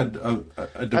 She became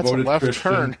a devoted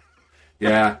Christian. Turn.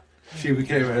 Yeah, she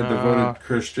became a devoted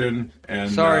Christian.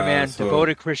 And sorry, man,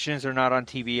 devoted Christians are not on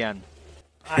TBN.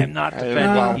 I'm not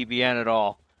defending TBN at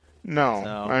all. No,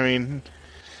 I mean,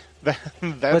 that's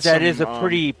but that is a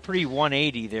pretty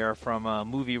 180 there from a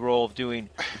movie role of doing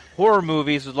horror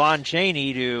movies with Lon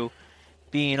Chaney to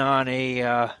being on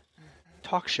a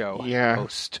talk show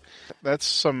host. That's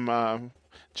some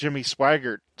Jimmy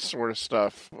Swaggart sort of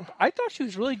stuff. I thought she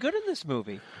was really good in this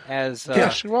movie as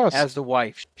she was as the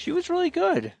wife. She was really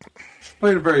good. She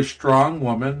played a very strong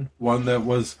woman, one that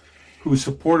who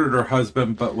supported her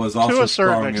husband, but was also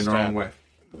strong in her own way.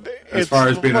 As far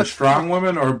as being a strong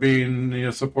woman or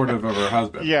being supportive of her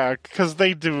husband. Yeah, because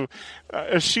they do.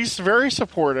 She's very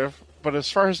supportive, but as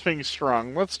far as being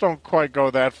strong, let's don't quite go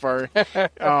that far.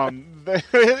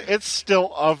 It's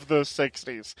still of the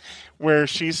 60s, where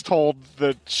she's told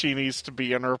that she needs to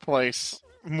be in her place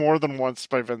more than once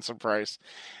by Vincent Price.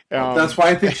 That's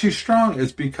why I think she's strong,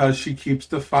 is because she keeps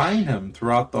defying him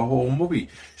throughout the whole movie.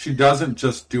 She doesn't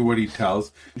just do what he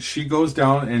tells. She goes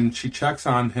down and she checks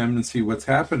on him and see what's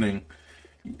happening.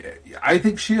 I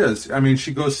think she is. I mean,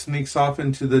 she sneaks off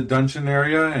into the dungeon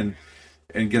area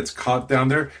and gets caught down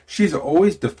there. She's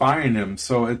always defying him,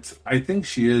 so I think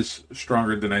she is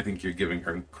stronger than I think you're giving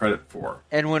her credit for.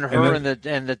 And when and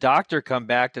the doctor come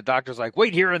back, the doctor's like,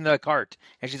 "Wait here in the cart,"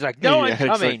 and she's like, "No, I'm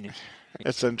coming."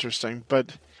 It's interesting,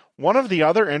 but one of the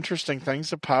other interesting things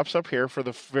that pops up here for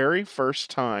the very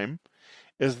first time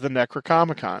is the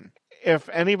Necronomicon. If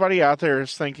anybody out there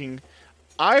is thinking,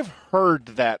 I've heard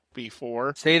that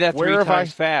before. Say that three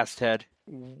times fast, Ted.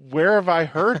 Where have I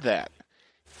heard that?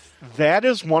 That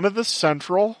is one of the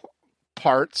central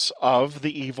parts of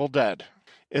the Evil Dead,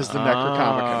 is the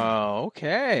Necronomicon. Oh,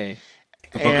 okay.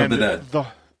 The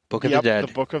Book of the Dead.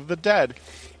 The Book of the Dead.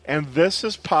 And this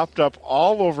has popped up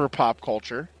all over pop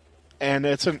culture. And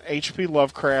it's an H.P.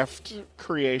 Lovecraft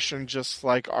creation, just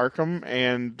like Arkham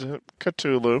and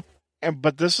Cthulhu.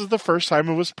 But this is the first time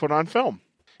it was put on film.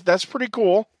 That's pretty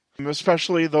cool,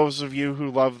 especially those of you who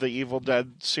love the Evil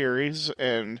Dead series,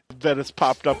 and that it's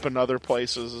popped up in other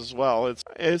places as well.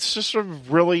 It's just a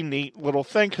really neat little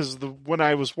thing, because when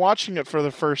I was watching it for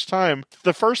the first time,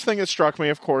 the first thing that struck me,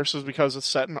 of course, is because it's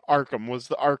set in Arkham, was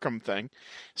the Arkham thing.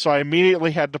 So I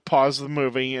immediately had to pause the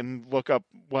movie and look up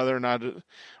whether or not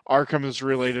Arkham is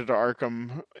related to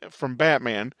Arkham from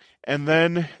Batman. And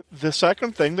then the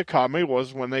second thing that caught me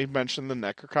was when they mentioned the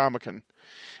Necronomicon.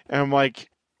 And I'm like,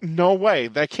 no way,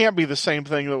 that can't be the same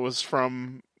thing that was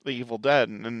from the Evil Dead.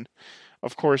 And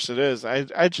of course it is.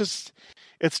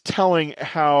 It's telling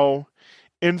how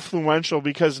influential,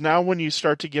 because now when you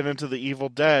start to get into the Evil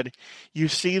Dead, you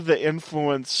see the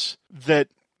influence that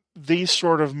these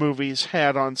sort of movies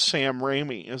had on Sam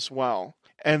Raimi as well.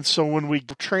 And so when we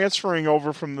transferring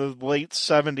over from the late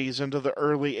 70s into the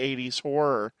early 80s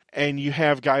horror, and you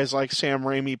have guys like Sam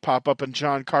Raimi pop up and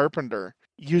John Carpenter,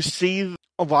 you see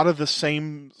a lot of the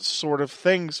same sort of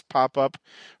things pop up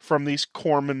from these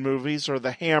Corman movies or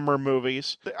the Hammer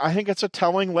movies. I think it's a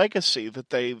telling legacy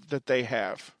that they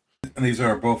have. And these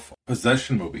are both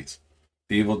possession movies.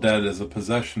 The Evil Dead is a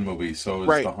possession movie, so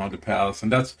is The Haunted Palace.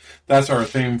 And that's our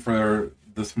theme for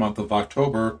this month of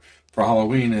October for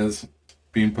Halloween, is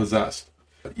being possessed.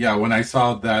 Yeah, when I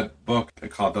saw that book, I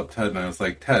called up Ted and I was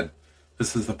like, Ted,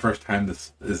 this is the first time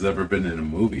this has ever been in a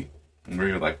movie. And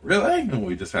we were like, really? And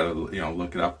we just had to,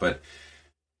 look it up. But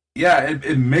yeah,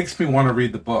 it makes me want to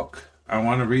read the book. I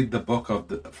want to read the book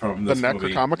from this movie. The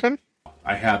Necronomicon?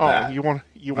 I have that. You want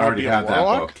I already to be have a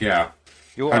warlock? that book, yeah.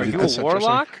 Are you a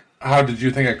warlock? How did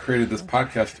you think I created this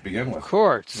podcast to begin with? Of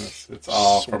course. It's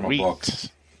all from a book.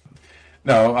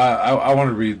 No, I want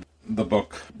to read the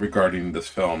book regarding this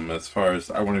film. As far as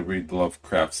I want to read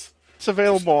Lovecraft's. It's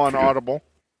available on Audible.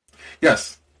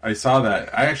 Yes, I saw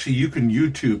that. You can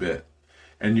YouTube it,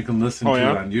 and you can listen to it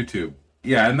on YouTube.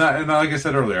 Yeah, and like I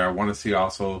said earlier, I want to see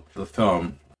also the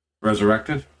film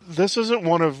Resurrected. This isn't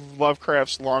one of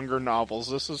Lovecraft's longer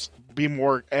novels. This is, be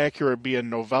more accurate, be a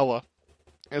novella.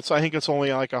 I think it's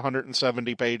only like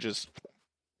 170 pages.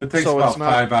 It takes about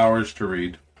 5 hours to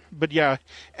read. But yeah,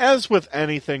 as with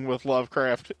anything with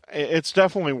Lovecraft, it's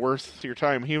definitely worth your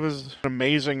time. He was an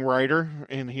amazing writer,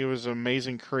 and he was an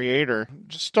amazing creator.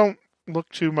 Just don't look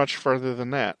too much further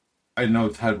than that. I know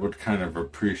Ted would kind of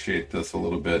appreciate this a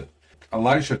little bit.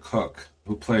 Elijah Cook,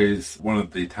 who plays one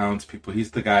of the townspeople,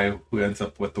 he's the guy who ends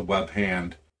up with the web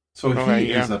hand. So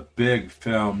he is a big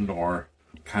film noir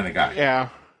kind of guy. Yeah.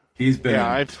 He's been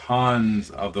in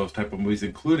tons of those type of movies,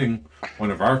 including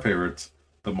one of our favorites,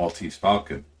 The Maltese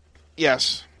Falcon.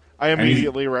 Yes. I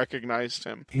immediately recognized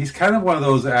him. He's kind of one of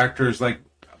those actors, like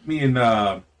me and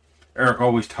Eric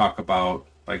always talk about,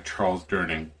 like Charles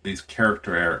Durning, these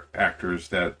character actors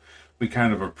that we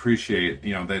kind of appreciate,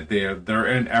 that they're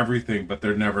in everything, but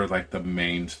they're never like the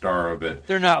main star of it.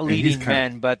 They're not leading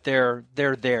men, but they're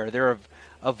there. They're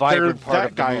a vibrant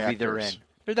part of the movie they're in.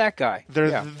 They're that guy.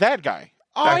 They're that guy.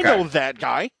 I know that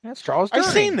guy. That's Charles Durning. I've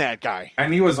seen that guy.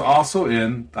 And he was also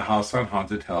in The House on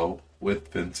Haunted Hill with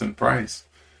Vincent Price.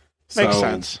 Makes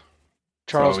sense.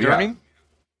 Charles Durning?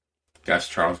 Yes,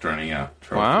 Charles Durning, yeah.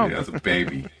 Wow. As a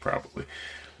baby, probably.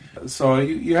 So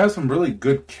you have some really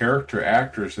good character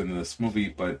actors in this movie,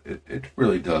 but it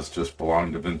really does just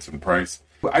belong to Vincent Price.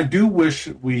 I do wish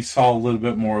we saw a little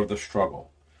bit more of the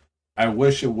struggle. I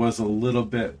wish it was a little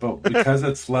bit, but because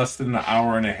it's less than an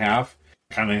hour and a half,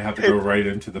 kind of have to go right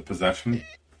into the possession.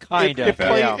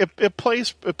 It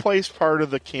plays part of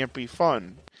the campy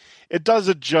fun. It does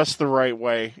it just the right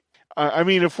way. I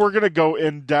mean, if we're going to go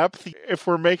in depth, if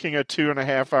we're making a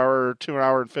 2.5 hour, 2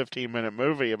 hour and 15-minute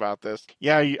movie about this,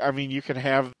 you can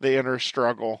have the inner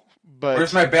struggle. But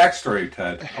where's my backstory,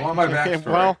 Ted? I want my backstory.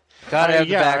 Well, gotta have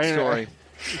the backstory.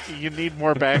 You need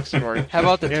more backstory. How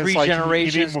about the three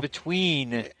generations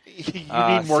between? You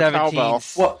need more cowbell.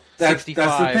 Well, that's the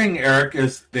thing, Eric,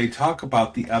 is they talk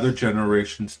about the other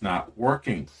generations not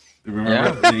working.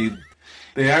 Remember,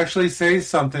 they actually say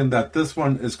something that this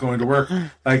one is going to work.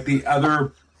 Like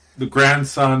the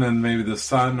grandson and maybe the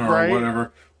son or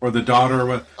whatever, or the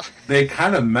daughter. They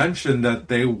kind of mentioned that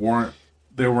they weren't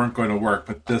going to work,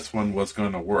 but this one was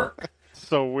going to work.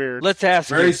 So weird. Let's ask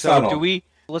Very subtle.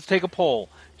 Let's take a poll.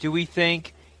 Do we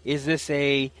think, is this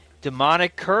a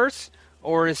demonic curse,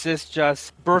 or is this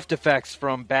just birth defects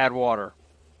from bad water?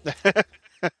 Well,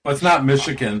 it's not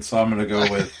Michigan, so I'm going to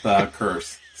go with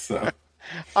curse. So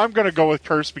I'm going to go with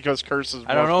curse because curse is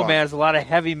more I don't know, fun. man. There's a lot of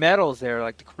heavy metals there,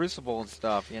 like the Crucible and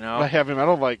stuff, The heavy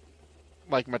metal, like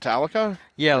Like Metallica?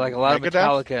 Yeah, like a lot of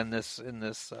Megadeth? Metallica in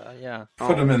this. Yeah.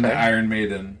 Put him in the okay. Iron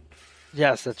Maiden.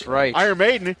 Yes, that's right. Iron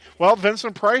Maiden. Well,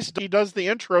 Vincent Price, he does the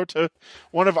intro to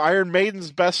one of Iron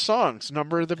Maiden's best songs,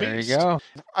 Number of the Beast. There you go.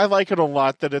 I like it a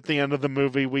lot that at the end of the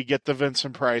movie we get the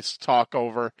Vincent Price talk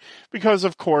over because,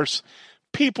 of course,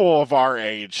 people of our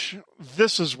age,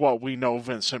 this is what we know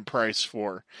Vincent Price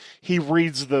for. He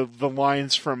reads the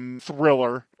lines from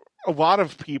Thriller. A lot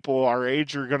of people our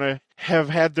age are going to have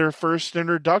had their first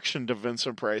introduction to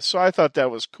Vincent Price. So I thought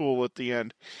that was cool at the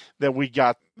end that we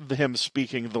got him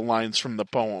speaking the lines from the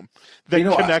poem that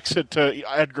connects it to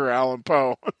Edgar Allan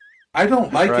Poe. I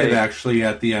don't like Right. it actually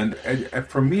at the end.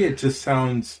 For me, it just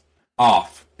sounds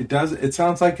off. It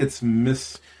sounds like it's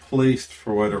misplaced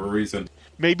for whatever reason.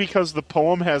 Maybe because the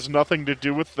poem has nothing to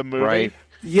do with the movie. Right.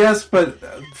 Yes, but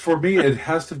for me, it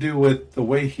has to do with the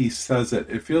way he says it.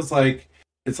 It feels like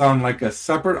it's on like a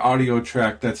separate audio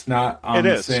track that's not on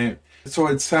the same. So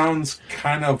it sounds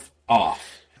kind of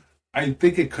off. I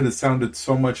think it could have sounded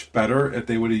so much better if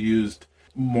they would have used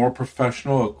more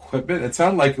professional equipment. It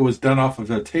sounded like it was done off of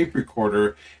a tape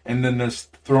recorder and then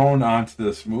just thrown onto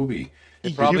this movie.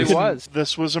 It probably was.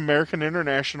 This was American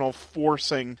International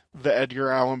forcing the Edgar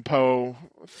Allan Poe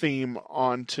theme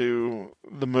onto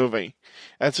the movie.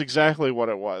 That's exactly what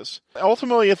it was.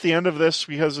 Ultimately, at the end of this,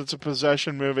 because it's a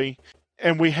possession movie,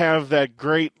 and we have that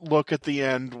great look at the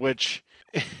end, which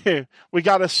we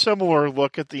got a similar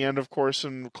look at the end, of course,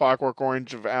 in Clockwork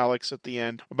Orange of Alex at the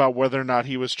end, about whether or not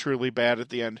he was truly bad at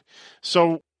the end.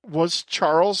 So, was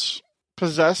Charles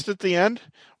possessed at the end?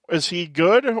 Is he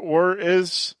good, or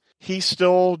is he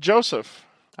still Joseph?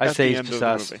 I at say the he's end of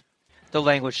possessed. movie? The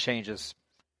language changes.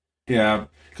 Yeah,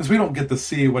 because we don't get to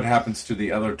see what happens to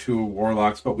the other two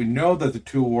warlocks, but we know that the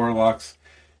two warlocks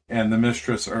and the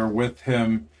mistress are with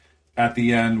him at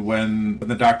the end when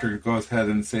the doctor goes ahead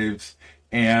and saves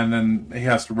Anne, and he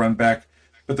has to run back.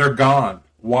 But they're gone.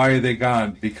 Why are they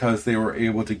gone? Because they were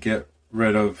able to get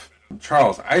rid of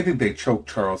Charles. I think they choked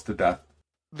Charles to death.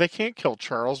 They can't kill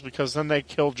Charles because then they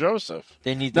kill Joseph.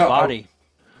 They need the body.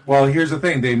 Well, here's the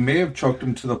thing. They may have choked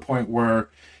him to the point where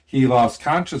he lost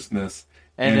consciousness,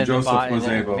 And then Joseph the body was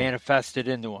able. manifested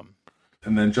into him.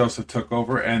 And then Joseph took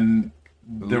over, and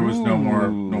there was no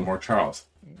more Charles.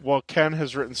 Well, Ken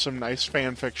has written some nice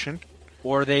fan fiction.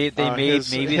 Or they made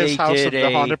his House did of the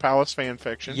a Haunted Palace fan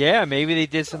fiction. Yeah, maybe they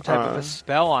did some type of a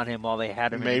spell on him while they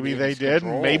had him. Maybe in they did.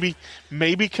 control. Maybe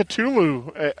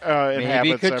Cthulhu Maybe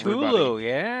inhabits Cthulhu. everybody.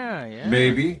 Yeah.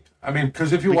 Maybe. I mean,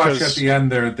 because if you watch at the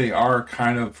end there, they are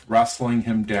kind of wrestling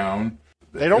him down.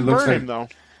 They don't It looks burn like- him though.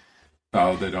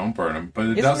 No, they don't burn him. But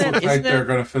it Isn't does that- look like isn't they're that-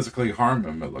 going to physically harm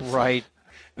him, it looks like. Right.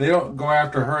 They don't go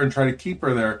after her and try to keep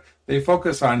her there. They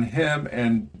focus on him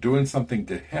and doing something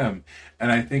to him. And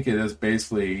I think it is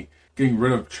basically getting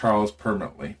rid of Charles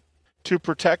permanently. To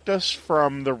protect us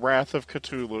from the wrath of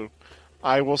Cthulhu,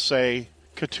 I will say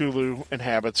Cthulhu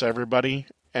inhabits everybody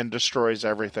and destroys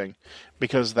everything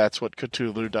because that's what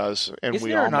Cthulhu does. And Isn't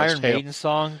we there all an must Iron hail. Maiden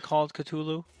song called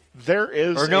Cthulhu? There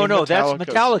is. Or no, that's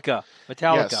Metallica.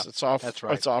 Metallica. Yes, it's off. That's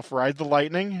right. It's off Ride the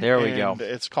Lightning. There we go. And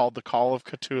it's called The Call of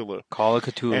Cthulhu. Call of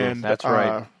Cthulhu. And That's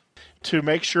right. To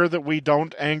make sure that we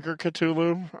don't anger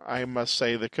Cthulhu, I must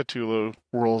say that Cthulhu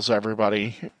rules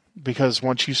everybody because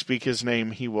once you speak his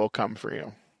name, he will come for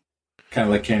you. Kind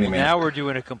of like Candyman. Now we're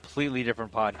doing a completely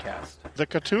different podcast. The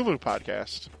Cthulhu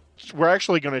Podcast. We're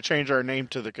actually going to change our name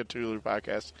to the Cthulhu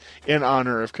Podcast in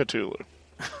honor of Cthulhu.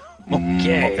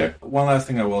 Okay. One last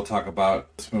thing I will talk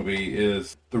about this movie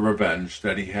is the revenge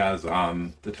that he has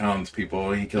on the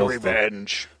townspeople. He kills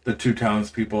Revenge. the two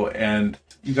townspeople, and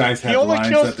you guys have He only lines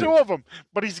kills that two of them,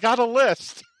 but he's got a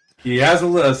list. he has a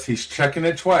list. He's checking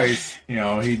it twice. You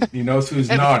know, he knows who's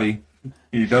naughty.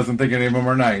 He doesn't think any of them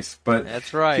are nice, but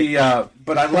That's right. He,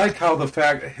 but I like how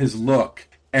his look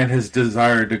and his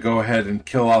desire to go ahead and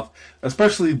kill off,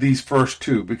 especially these first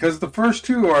two, because the first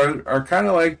two are kind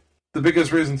of like the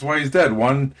biggest reasons why he's dead.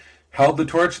 One held the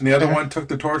torch, and the other one took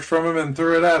the torch from him and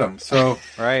threw it at him. So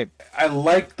Right. I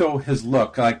like though his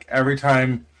look. Like every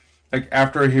time, like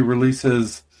after he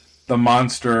releases the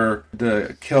monster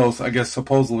that kills, I guess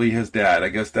supposedly his dad. I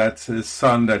guess that's his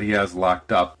son that he has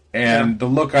locked up. And the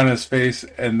look on his face,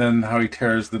 and then how he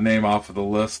tears the name off of the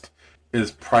list,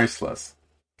 is priceless.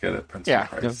 Get it, Prince Yeah.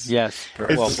 Price. Yes.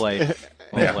 Well played.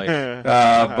 Well played.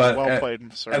 But well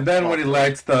played, sir. and then Well when he played.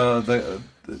 lights the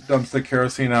dumps the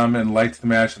kerosene on him and lights the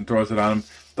match and throws it on him,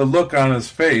 the look on his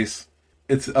face,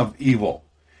 it's of evil.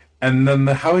 And then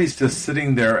how he's just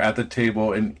sitting there at the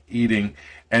table and eating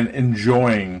and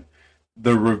enjoying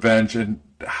the revenge and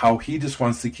how he just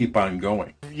wants to keep on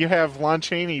going. You have Lon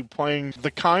Chaney playing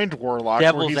the kind warlock.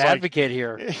 where Devil's he's advocate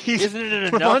here. He's, Isn't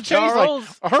it Lon enough, Chaney's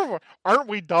Charles? like, aren't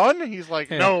we done? He's like,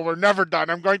 no, we're never done.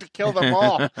 I'm going to kill them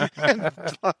all.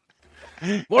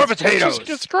 More potatoes.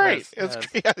 It's great. Yes,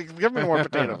 Yeah, give me more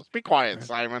potatoes. Be quiet,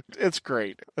 Simon. It's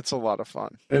great. It's a lot of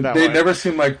fun. And That they way. never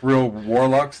seem like real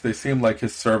warlocks. They seem like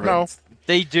his servants.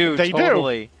 They do, They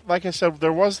totally. do. Like I said,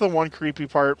 there was the one creepy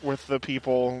part with the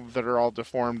people that are all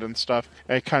deformed and stuff.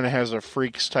 It kind of has a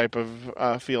Freaks type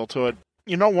of feel to it.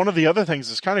 You know, one of the other things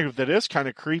that is kind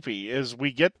of creepy is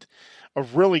we get a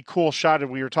really cool shot.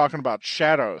 We were talking about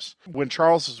shadows when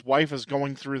Charles's wife is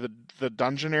going through the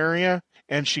dungeon area,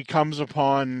 and she comes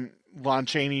upon Lon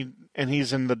Chaney, and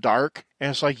he's in the dark,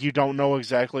 and it's like you don't know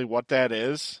exactly what that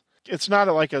is. It's not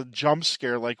like a jump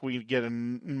scare like we get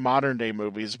in modern day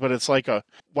movies, but it's like a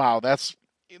wow. That's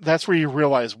where you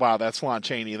realize, wow, that's Lon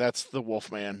Chaney. That's the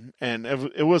Wolfman, and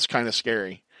it was kind of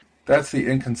scary. That's the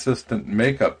inconsistent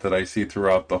makeup that I see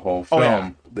throughout the whole film. Oh,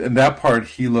 yeah. In that part,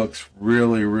 he looks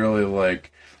really, really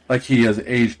like he has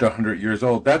aged 100 years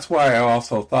old. That's why I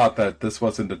also thought that this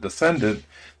wasn't a descendant,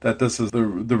 that this is the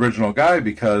original guy,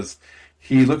 because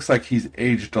he looks like he's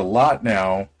aged a lot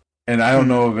now. And I don't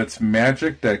know if it's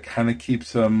magic that kind of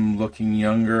keeps him looking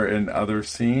younger in other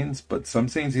scenes, but some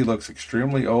scenes he looks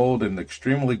extremely old and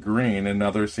extremely green. In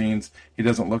other scenes, he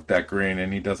doesn't look that green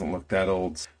and he doesn't look that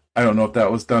old. I don't know if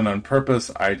that was done on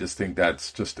purpose. I just think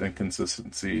that's just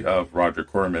inconsistency of Roger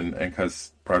Corman, and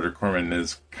because Roger Corman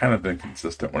is kind of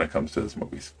inconsistent when it comes to his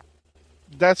movies.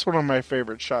 That's one of my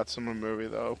favorite shots in the movie,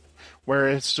 though, where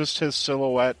it's just his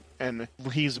silhouette and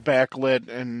he's backlit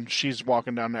and she's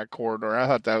walking down that corridor. I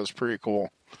thought that was pretty cool.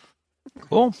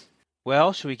 Cool.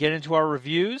 Well, should we get into our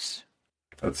reviews?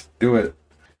 Let's do it.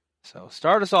 So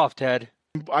start us off, Ted.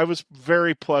 I was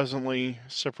very pleasantly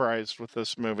surprised with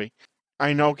this movie.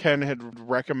 I know Ken had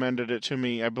recommended it to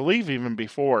me, I believe even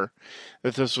before,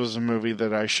 that this was a movie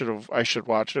that I should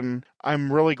watch, and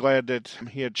I'm really glad that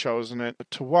he had chosen it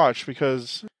to watch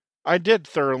because I did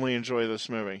thoroughly enjoy this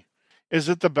movie. Is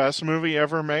it the best movie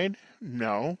ever made?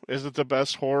 No. Is it the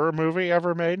best horror movie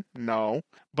ever made? No.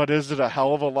 But is it a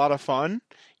hell of a lot of fun?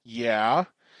 Yeah.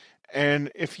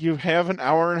 And if you have an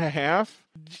hour and a half,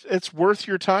 it's worth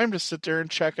your time to sit there and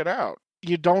check it out.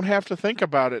 You don't have to think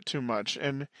about it too much.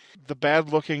 And the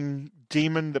bad-looking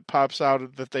demon that pops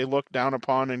out that they look down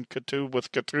upon in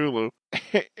Cthulhu,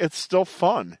 it's still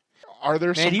fun. Are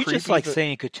there some Man, you just like creepy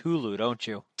saying Cthulhu, don't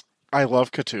you? I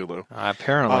love Cthulhu.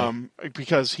 Apparently.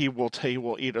 Because he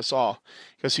will eat us all.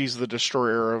 Because he's the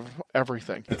destroyer of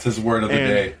everything. It's his word of the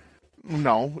day.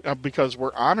 No, because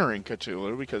we're honoring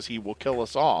Cthulhu because he will kill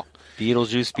us all.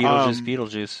 Beetlejuice.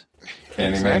 Candyman,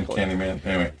 Exactly. Candyman.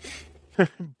 Anyway.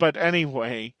 But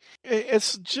anyway,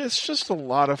 it's just a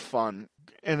lot of fun,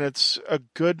 and it's a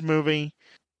good movie.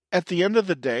 At the end of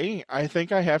the day, I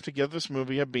think I have to give this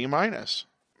movie a B-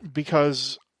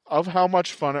 because of how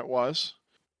much fun it was.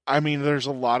 I mean, there's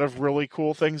a lot of really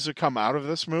cool things that come out of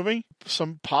this movie.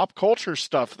 Some pop culture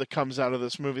stuff that comes out of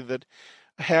this movie that,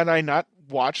 had I not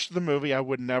watched the movie, I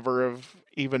would never have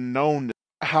even known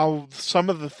how some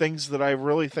of the things that I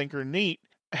really think are neat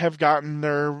have gotten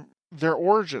their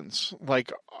origins,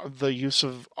 like the use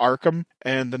of Arkham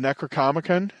and the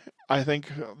Necronomicon. I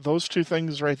think those two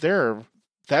things right there,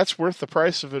 that's worth the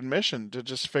price of admission to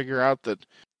just figure out that,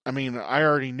 I mean, I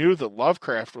already knew that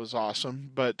Lovecraft was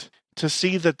awesome, but to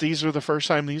see that these are the first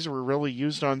time these were really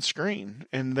used on screen,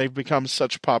 and they've become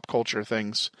such pop culture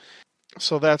things.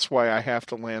 So that's why I have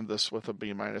to land this with a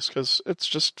B-, because it's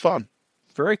just fun.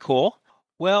 Very cool.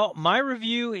 Well, my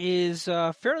review is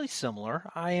fairly similar.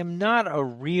 I am not a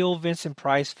real Vincent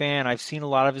Price fan. I've seen a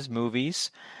lot of his movies.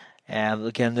 And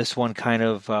again, this one kind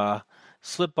of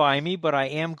slipped by me, but I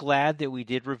am glad that we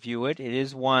did review it. It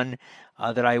is one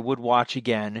that I would watch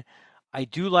again. I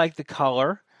do like the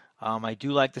color. I do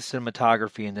like the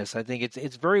cinematography in this. I think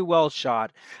it's very well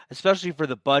shot, especially for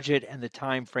the budget and the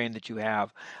time frame that you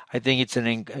have. I think it's an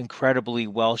incredibly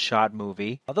well shot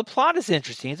movie. The plot is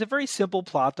interesting. It's a very simple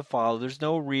plot to follow. There's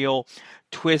no real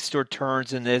twists or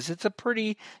turns in this. It's a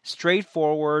pretty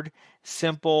straightforward,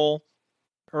 simple,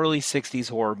 early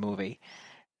 60s horror movie.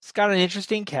 It's got an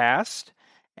interesting cast,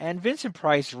 and Vincent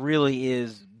Price really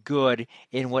is good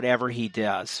in whatever he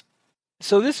does.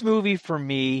 So this movie for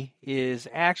me is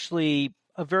actually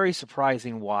a very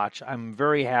surprising watch. I'm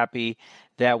very happy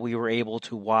that we were able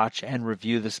to watch and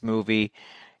review this movie.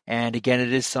 And again,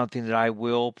 it is something that I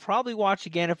will probably watch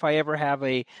again if I ever have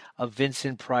a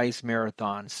Vincent Price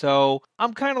marathon. So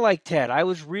I'm kind of like Ted. I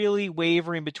was really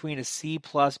wavering between a C+,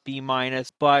 B-,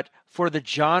 but for the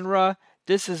genre,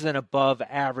 this is an above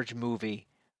average movie.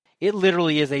 It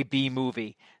literally is a B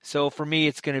movie. So for me,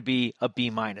 it's going to be a B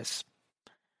minus.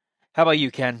 How about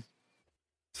you, Ken?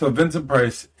 So Vincent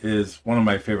Price is one of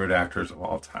my favorite actors of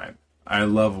all time. I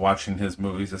love watching his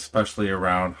movies, especially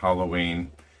around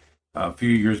Halloween. A few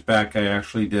years back, I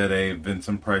actually did a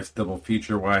Vincent Price double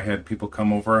feature where I had people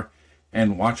come over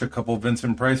and watch a couple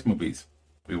Vincent Price movies.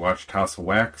 We watched House of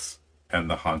Wax and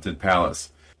The Haunted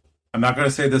Palace. I'm not going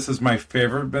to say this is my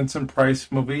favorite Vincent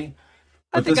Price movie.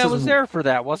 I think I was there for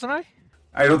that, wasn't I?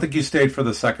 I don't think you stayed for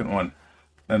the second one.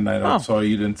 And I don't, so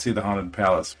you didn't see The Haunted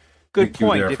Palace. Good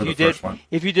point.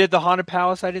 If you did The Haunted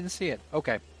Palace, I didn't see it.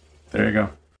 Okay. There you go.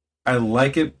 I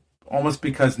like it almost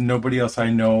because nobody else I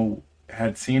know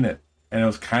had seen it. And it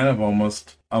was kind of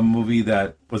almost a movie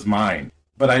that was mine.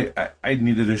 But I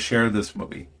needed to share this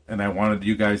movie. And I wanted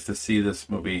you guys to see this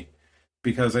movie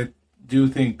because I do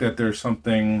think that there's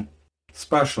something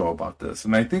special about this.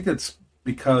 And I think it's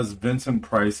because Vincent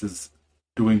Price is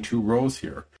doing two roles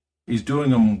here. He's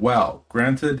doing them well.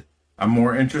 Granted, I'm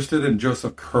more interested in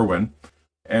Joseph Kerwin.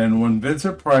 And when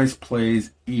Vincent Price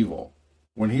plays evil,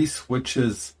 when he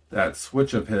switches that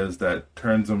switch of his that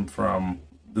turns him from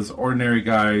this ordinary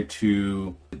guy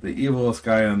to the evilest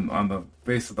guy on the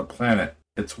face of the planet,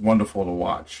 it's wonderful to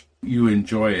watch. You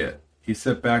enjoy it. You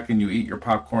sit back and you eat your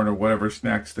popcorn or whatever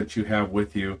snacks that you have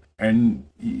with you, and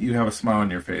you have a smile on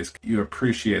your face. You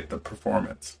appreciate the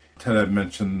performance. Ted had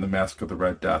mentioned The Mask of the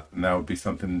Red Death, and that would be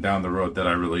something down the road that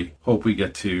I really hope we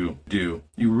get to do.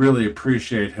 You really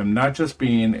appreciate him not just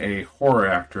being a horror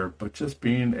actor, but just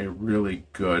being a really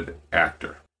good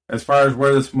actor. As far as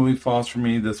where this movie falls for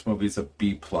me, this movie's a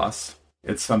B+.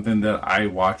 It's something that I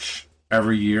watch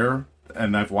every year,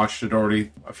 and I've watched it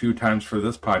already a few times for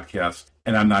this podcast,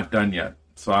 and I'm not done yet.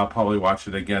 So I'll probably watch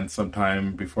it again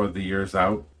sometime before the year's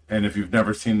out. And if you've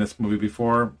never seen this movie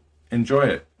before, enjoy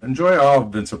it. Enjoy all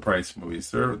Vincent Price movies.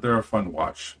 They're a fun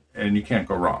watch, and you can't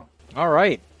go wrong. All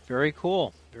right. Very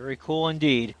cool. Very cool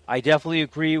indeed. I definitely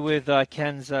agree with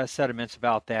Ken's sentiments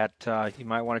about that. You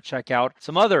might want to check out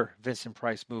some other Vincent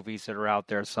Price movies that are out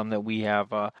there, some that we have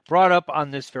brought up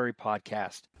on this very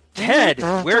podcast. Ted,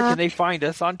 where can they find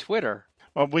us on Twitter?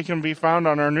 Well, we can be found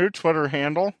on our new Twitter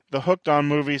handle, the Hooked on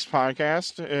Movies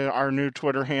podcast. Our new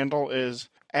Twitter handle is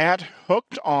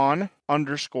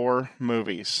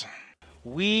 @hookedon_movies.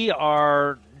 We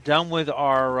are done with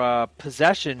our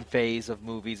possession phase of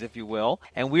movies, if you will,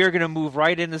 and we are going to move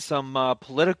right into some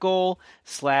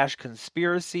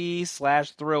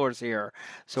political/conspiracy/thrillers here.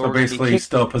 So we're basically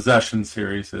still possession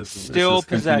series. Still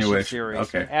possession series.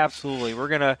 Okay. Absolutely. We're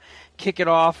going to kick it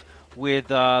off with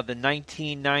the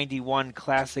 1991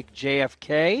 classic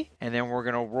JFK, and then we're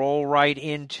going to roll right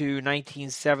into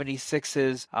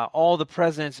 1976's All the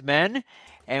President's Men,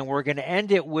 and we're going to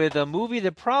end it with a movie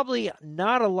that probably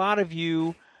not a lot of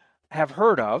you have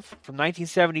heard of, from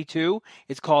 1972.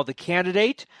 It's called The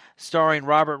Candidate, starring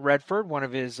Robert Redford, one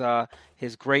of his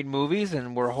great movies,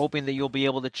 and we're hoping that you'll be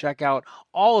able to check out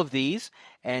all of these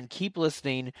and keep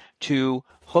listening to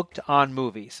Hooked on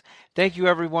Movies. Thank you,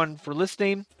 everyone, for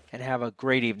listening, and have a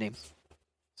great evening.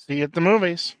 See you at the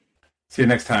movies. See you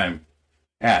next time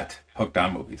at Hooked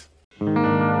on Movies.